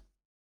face.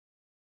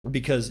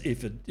 Because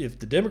if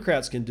the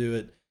Democrats can do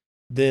it,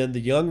 then the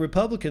Young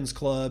Republicans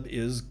Club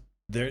is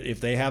there. If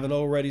they haven't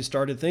already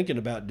started thinking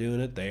about doing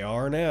it, they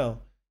are now,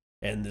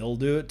 and they'll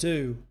do it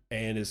too.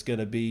 And it's going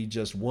to be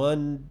just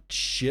one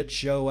shit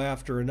show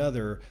after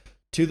another.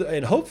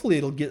 And hopefully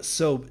it'll get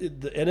so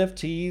the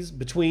NFTs,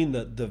 between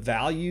the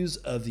values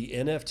of the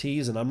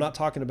NFTs, and I'm not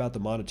talking about the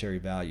monetary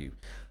value.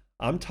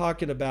 I'm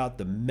talking about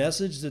the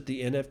message that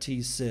the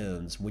NFT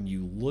sends when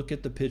you look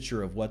at the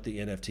picture of what the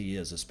NFT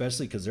is,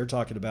 especially because they're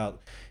talking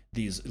about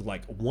these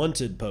like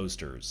wanted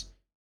posters.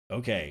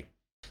 Okay.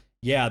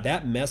 Yeah,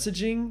 that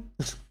messaging,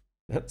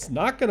 that's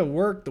not going to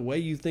work the way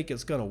you think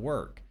it's going to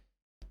work.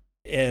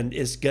 And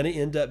it's going to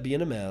end up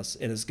being a mess.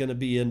 And it's going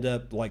to end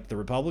up like the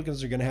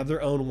Republicans are going to have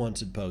their own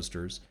wanted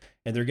posters.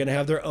 And they're going to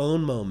have their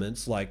own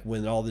moments, like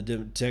when all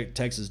the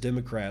Texas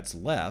Democrats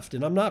left.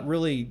 And I'm not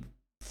really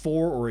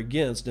for or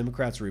against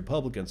Democrats or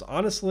Republicans.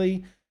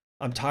 Honestly,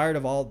 I'm tired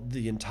of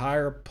the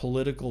entire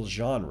political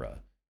genre,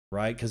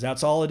 right? Because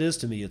that's all it is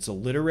to me. It's a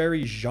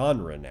literary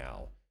genre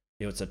now.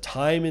 It's a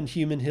time in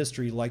human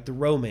history like the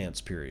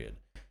Romance period.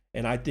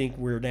 And I think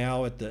we're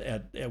now I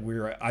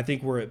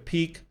think we're at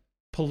peak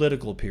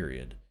political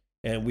period.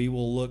 And maybe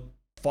we'll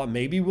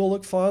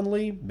look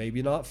fondly,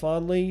 maybe not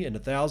fondly, in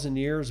 1,000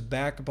 years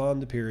back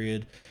upon the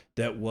period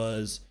that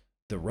was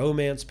the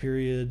Romance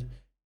period,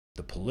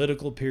 the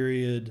political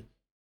period,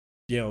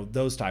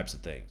 those types of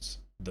things,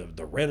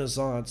 the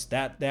Renaissance,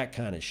 that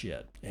kind of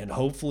shit. And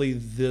hopefully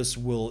this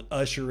will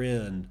usher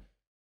in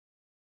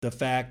the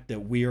fact that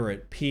we are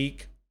at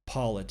peak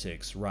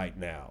politics right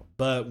now.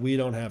 But we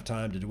don't have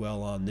time to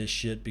dwell on this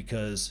shit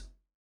because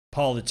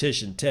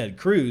politician Ted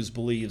Cruz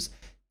believes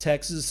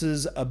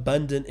Texas's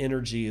abundant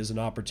energy is an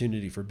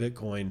opportunity for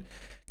Bitcoin,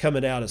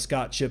 coming out of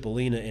Scott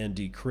Cipollina and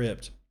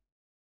Decrypt.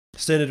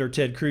 Senator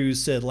Ted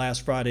Cruz said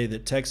last Friday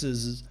that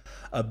Texas's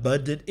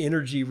abundant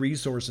energy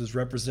resources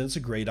represents a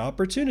great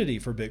opportunity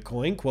for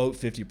Bitcoin. Quote,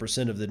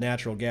 50% of the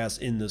natural gas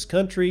in this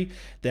country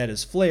that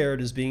is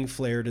flared is being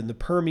flared in the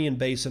Permian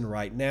Basin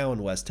right now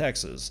in West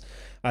Texas.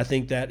 I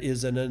think that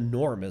is an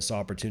enormous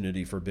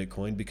opportunity for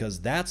Bitcoin because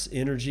that's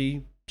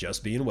energy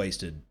just being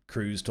wasted,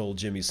 Cruz told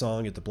Jimmy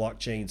Song at the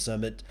Blockchain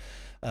Summit,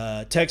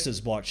 Texas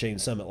Blockchain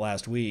Summit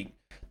last week.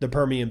 The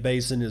Permian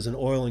Basin is an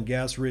oil and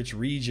gas-rich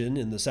region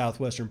in the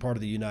southwestern part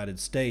of the United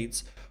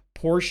States.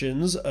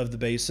 Portions of the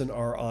basin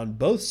are on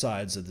both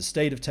sides of the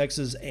state of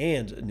Texas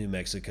and New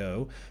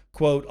Mexico.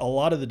 Quote, a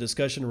lot of the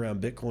discussion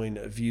around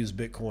Bitcoin views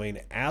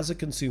Bitcoin as a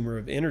consumer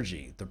of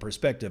energy. The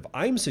perspective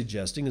I'm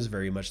suggesting is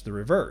very much the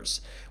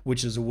reverse,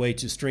 which is a way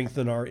to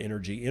strengthen our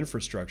energy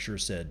infrastructure,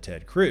 said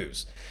Ted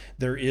Cruz.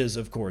 There is,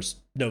 of course,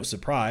 no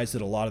surprise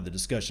that a lot of the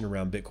discussion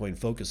around Bitcoin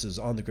focuses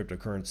on the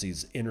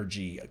cryptocurrency's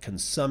energy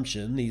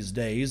consumption. These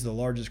days, the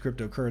largest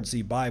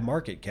cryptocurrency by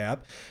market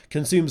cap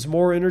consumes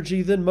more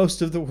energy than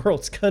most of the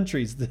world's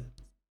countries.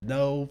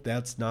 No,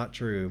 that's not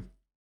true.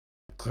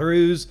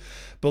 Cruz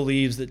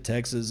believes that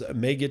Texas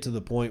may get to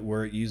the point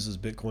where it uses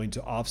Bitcoin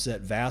to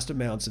offset vast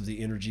amounts of the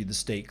energy the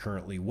state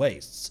currently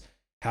wastes.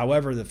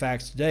 However, the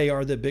facts today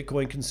are that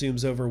Bitcoin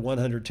consumes over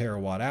 100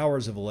 terawatt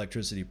hours of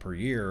electricity per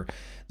year.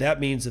 That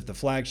means if the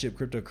flagship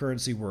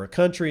cryptocurrency were a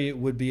country, it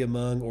would be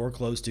among or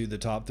close to the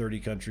top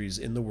 30 countries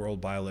in the world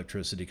by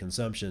electricity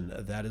consumption.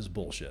 That is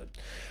bullshit.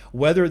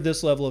 Whether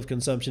this level of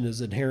consumption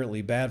is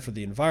inherently bad for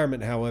the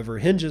environment, however,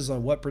 hinges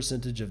on what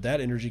percentage of that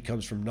energy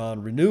comes from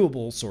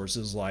non-renewable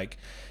sources like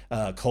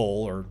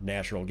coal or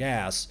natural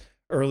gas.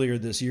 Earlier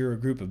this year, a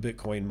group of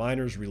Bitcoin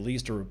miners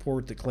released a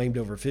report that claimed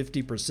over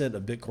 50%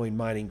 of Bitcoin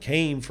mining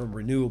came from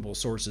renewable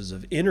sources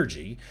of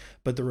energy,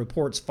 but the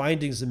report's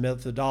findings and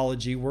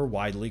methodology were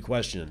widely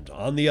questioned.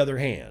 On the other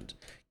hand,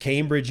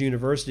 Cambridge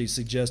University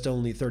suggests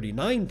only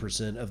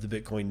 39% of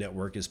the Bitcoin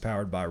network is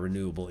powered by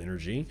renewable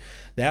energy.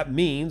 That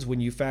means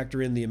when you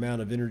factor in the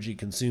amount of energy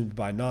consumed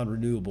by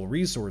non-renewable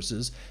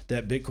resources,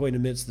 that Bitcoin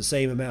emits the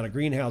same amount of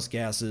greenhouse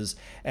gases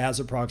as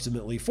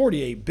approximately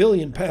 48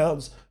 billion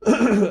pounds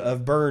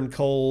of burned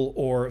coal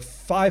or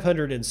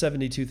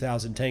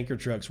 572,000 tanker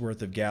trucks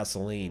worth of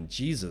gasoline.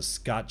 Jesus,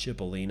 Scott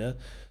Cipollina.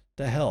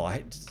 The hell?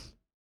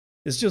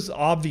 It's just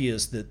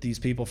obvious that these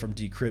people from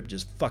Decrypt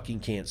just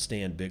fucking can't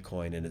stand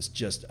Bitcoin, and it's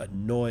just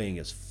annoying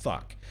as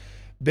fuck.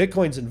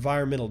 Bitcoin's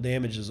environmental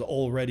damage is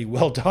already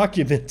well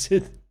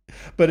documented.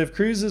 But if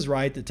Cruz is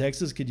right that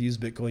Texas could use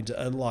Bitcoin to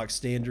unlock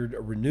standard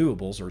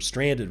renewables or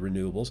stranded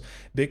renewables,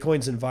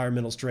 Bitcoin's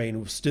environmental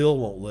strain still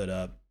won't let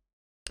up.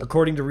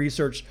 According to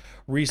research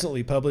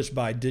recently published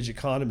by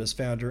Digiconomist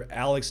founder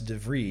Alex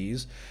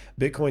DeVries,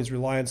 Bitcoin's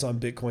reliance on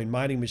Bitcoin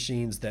mining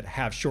machines that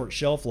have short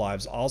shelf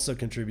lives also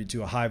contribute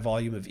to a high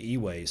volume of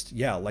e-waste.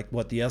 Yeah, like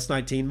what, the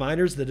S19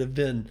 miners that have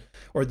been,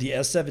 or the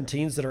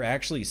S17s that are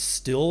actually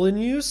still in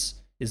use?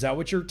 Is that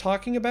what you're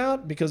talking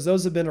about? Because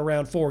those have been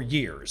around for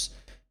years.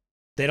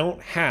 They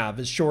don't have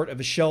as short of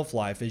a shelf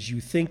life as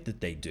you think that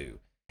they do.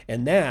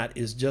 And that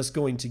is just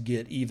going to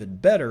get even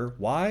better.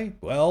 Why?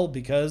 Well,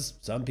 because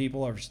some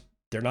people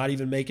they're not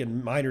even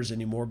making miners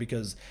anymore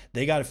because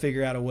they got to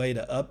figure out a way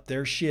to up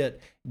their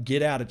shit,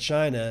 get out of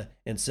China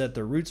and set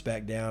their roots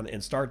back down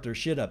and start their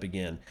shit up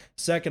again.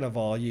 Second of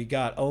all, you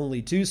got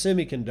only 2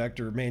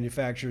 semiconductor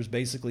manufacturers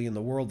basically in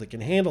the world that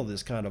can handle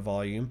this kind of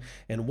volume.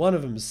 And one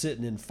of them is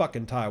sitting in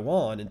fucking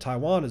Taiwan, and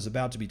Taiwan is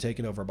about to be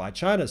taken over by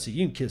China. So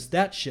you can kiss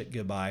that shit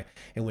goodbye.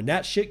 And when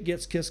that shit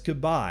gets kissed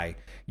goodbye,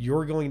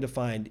 you're going to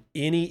find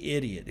any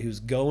idiot who's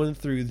going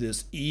through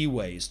this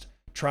e-waste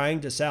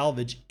trying to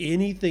salvage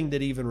anything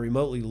that even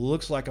remotely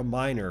looks like a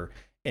miner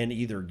and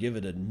either give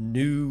it a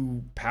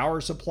new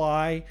power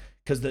supply,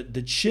 because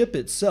the chip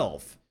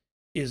itself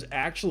is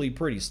actually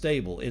pretty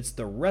stable. It's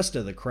the rest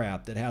of the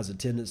crap that has a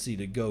tendency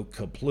to go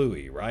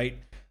kaplooey, right?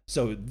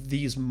 So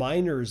these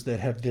miners that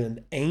have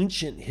been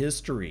ancient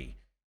history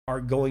are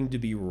going to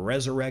be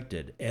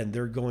resurrected, and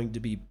they're going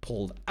to be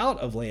pulled out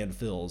of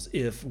landfills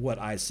if what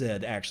I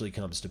said actually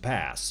comes to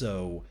pass.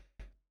 So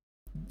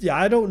yeah,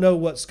 I don't know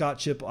what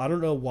I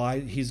don't know why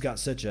he's got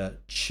such a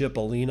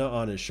Cipollina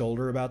on his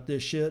shoulder about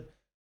this shit,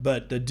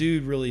 but the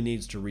dude really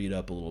needs to read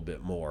up a little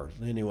bit more.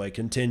 Anyway,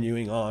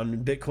 continuing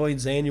on,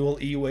 Bitcoin's annual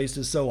e-waste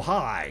is so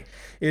high,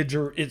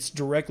 it's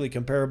directly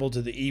comparable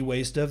to the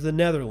e-waste of the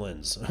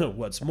Netherlands.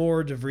 What's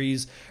more,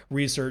 DeVries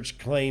research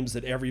claims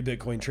that every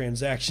Bitcoin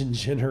transaction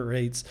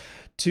generates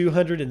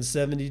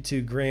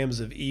 272 grams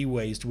of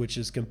e-waste, which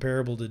is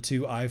comparable to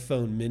two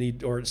iPhone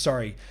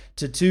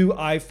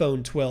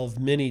 12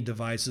 mini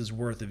devices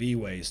worth of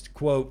e-waste.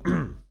 Quote,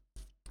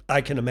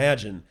 I can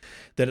imagine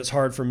that it's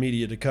hard for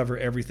media to cover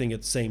everything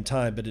at the same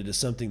time, but it is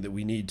something that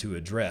we need to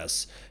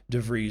address,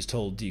 DeVries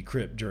told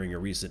Decrypt during a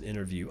recent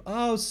interview.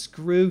 Oh,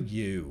 screw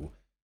you.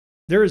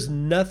 There is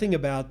nothing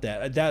about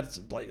that.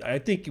 I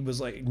think it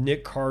was like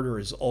Nick Carter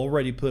has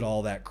already put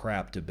all that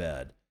crap to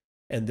bed.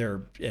 And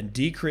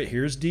Decrypt,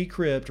 here's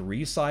Decrypt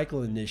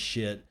recycling this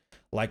shit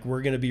like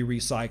we're going to be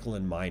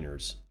recycling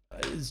miners.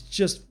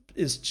 It's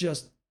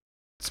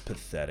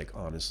pathetic,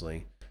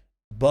 honestly.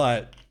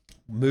 But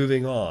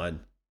moving on,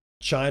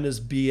 China's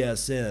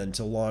BSN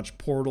to launch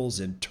portals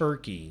in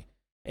Turkey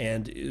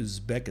and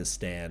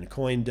Uzbekistan.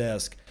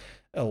 CoinDesk,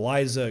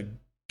 Eliza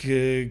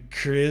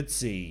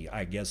Kritzy,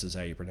 I guess is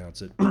how you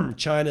pronounce it.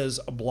 China's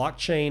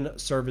Blockchain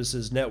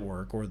Services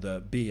Network, or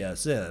the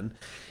BSN,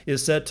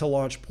 is set to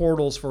launch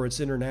portals for its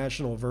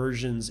international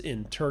versions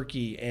in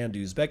Turkey and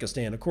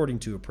Uzbekistan, according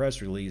to a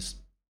press release.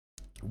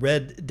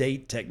 Red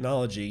Date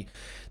Technology,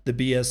 the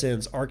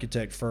BSN's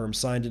architect firm,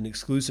 signed an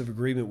exclusive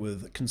agreement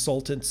with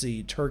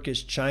consultancy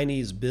Turkish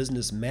Chinese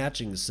Business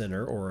Matching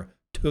Center, or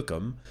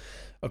TUCM,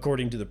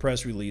 According to the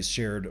press release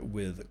shared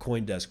with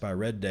CoinDesk by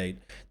RedDate,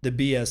 the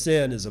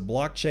BSN is a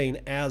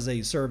blockchain as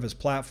a service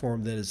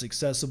platform that is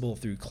accessible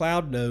through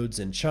cloud nodes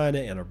in China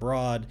and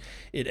abroad.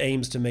 It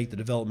aims to make the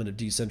development of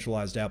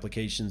decentralized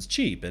applications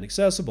cheap and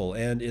accessible,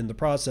 and in the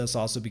process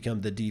also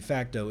become the de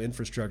facto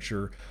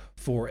infrastructure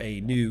for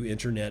a new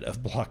internet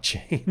of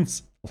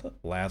blockchains.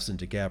 Laughs in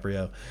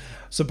DiCaprio.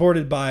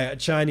 Supported by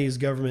Chinese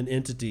government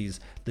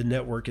entities, the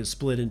network is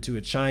split into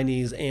a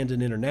Chinese and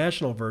an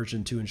international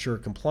version to ensure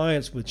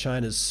compliance with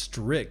China's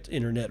strict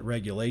internet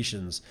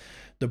regulations.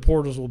 The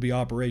portals will be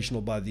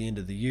operational by the end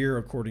of the year,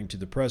 according to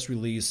the press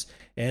release,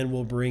 and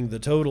will bring the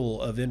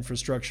total of the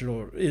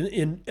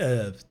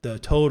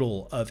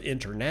total of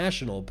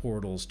international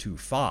portals to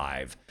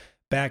 5.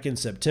 Back in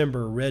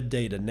September,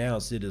 RedDate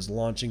announced it is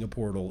launching a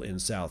portal in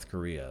South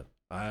Korea.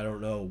 I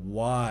don't know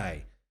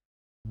why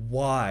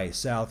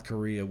South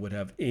Korea would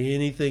have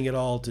anything at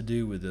all to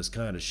do with this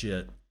kind of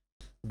shit.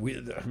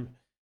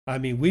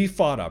 We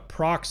fought a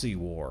proxy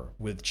war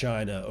with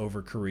China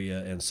over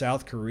Korea, and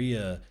South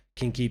Korea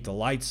can keep the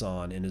lights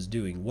on and is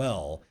doing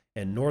well,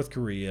 and North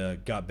Korea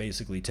got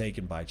basically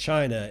taken by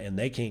China and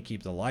they can't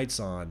keep the lights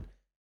on.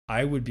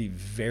 I would be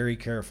very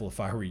careful if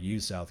I were you,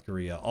 South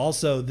Korea.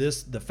 Also,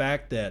 the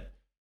fact that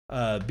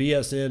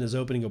BSN is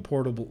opening a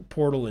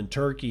portal in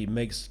Turkey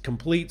makes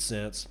complete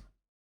sense,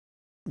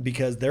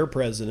 because their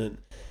president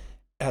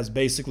has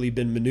basically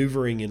been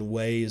maneuvering in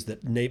ways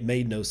that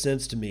made no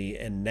sense to me,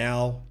 and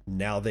now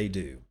they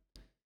do.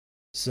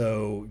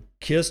 So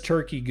kiss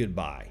Turkey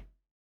goodbye.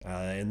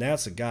 And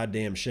that's a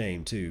goddamn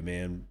shame too,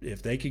 man.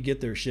 If they could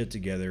get their shit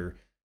together,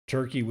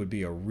 Turkey would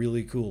be a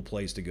really cool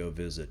place to go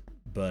visit.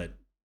 But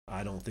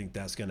I don't think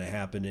that's going to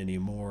happen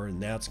anymore,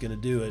 and that's going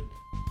to do it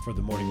for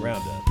the Morning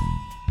Roundup.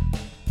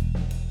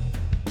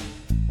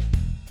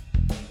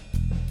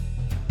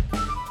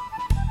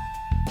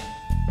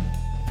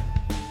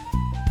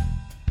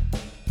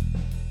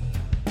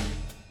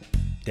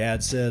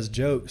 Dad says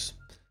jokes.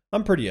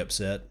 I'm pretty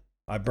upset.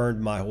 I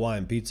burned my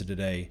Hawaiian pizza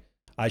today.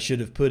 I should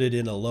have put it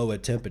in a lower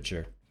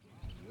temperature.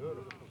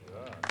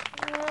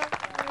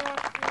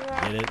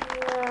 Get it?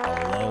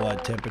 A lower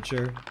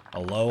temperature?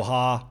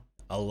 Aloha?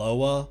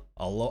 Aloha?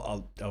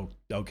 Oh,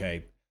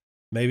 okay.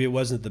 Maybe it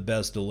wasn't the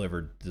best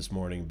delivered this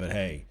morning, but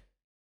hey,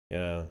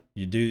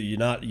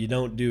 you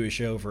don't do a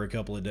show for a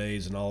couple of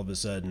days and all of a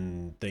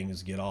sudden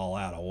things get all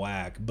out of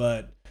whack.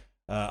 But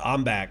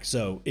I'm back.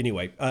 So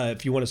anyway,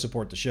 if you want to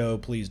support the show,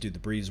 please do the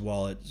Breeze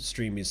wallet,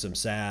 stream me some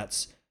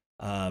sats.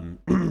 My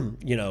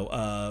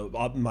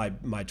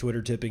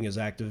Twitter tipping is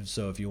active,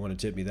 so if you want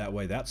to tip me that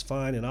way, that's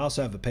fine. And I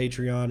also have a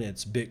Patreon.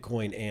 It's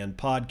Bitcoin and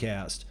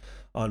Podcast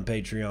on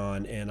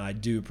Patreon, and I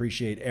do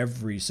appreciate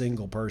every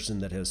single person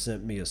that has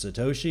sent me a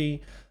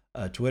Satoshi,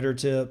 a Twitter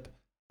tip,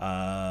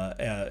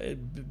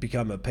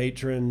 become a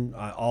patron.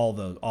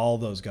 All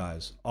those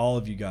guys, all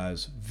of you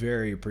guys,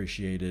 very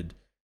appreciated.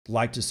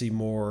 Like to see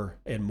more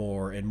and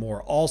more and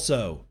more.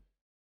 Also,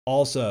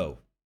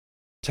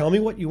 tell me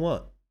what you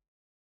want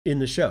in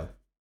the show.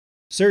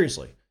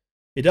 Seriously,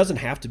 it doesn't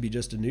have to be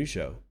just a new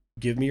show.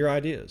 Give me your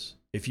ideas.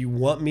 If you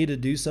want me to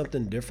do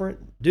something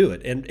different, do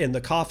it. And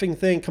the coughing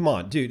thing, come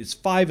on, dude, it's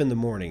 5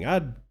 a.m. I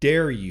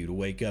dare you to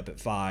wake up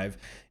at 5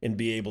 and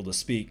be able to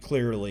speak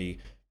clearly,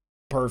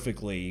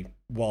 perfectly,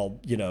 while,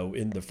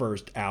 in the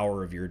first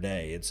hour of your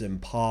day. It's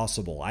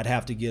impossible. I'd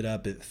have to get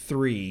up at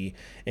 3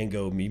 and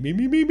go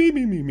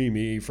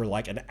me for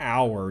like an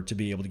hour to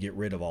be able to get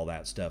rid of all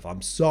that stuff.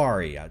 I'm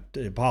sorry. I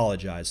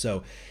apologize.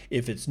 So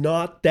if it's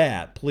not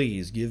that,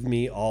 please give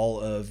me all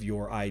of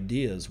your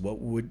ideas.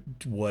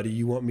 What do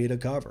you want me to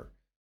cover?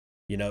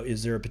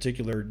 Is there a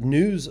particular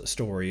news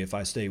story if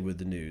I stay with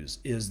the news?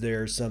 Is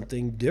there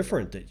something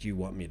different that you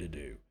want me to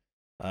do?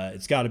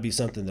 It's got to be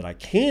something that I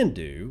can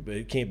do, but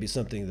it can't be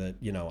something that,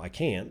 I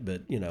can't.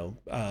 But,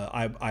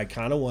 I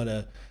kind of want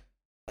to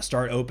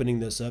start opening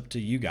this up to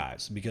you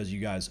guys, because you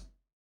guys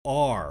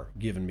are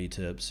giving me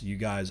tips. You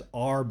guys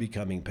are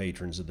becoming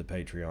patrons of the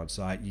Patreon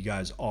site. You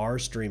guys are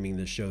streaming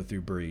this show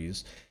through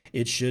Breeze.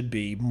 It should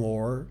be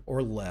more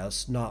or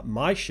less not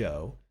my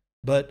show,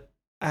 but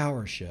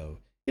our show.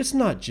 It's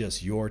not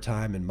just your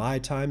time and my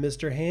time,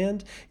 Mr.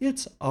 Hand.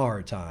 It's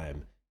our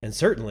time. And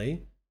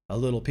certainly a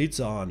little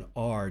pizza on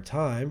our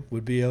time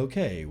would be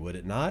okay, would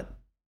it not?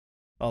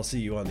 I'll see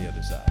you on the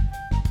other side.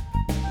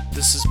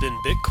 This has been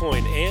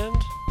Bitcoin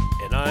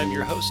and I'm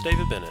your host,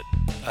 David Bennett.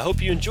 I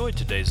hope you enjoyed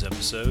today's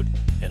episode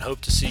and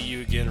hope to see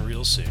you again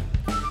real soon.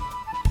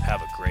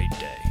 Have a great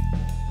day.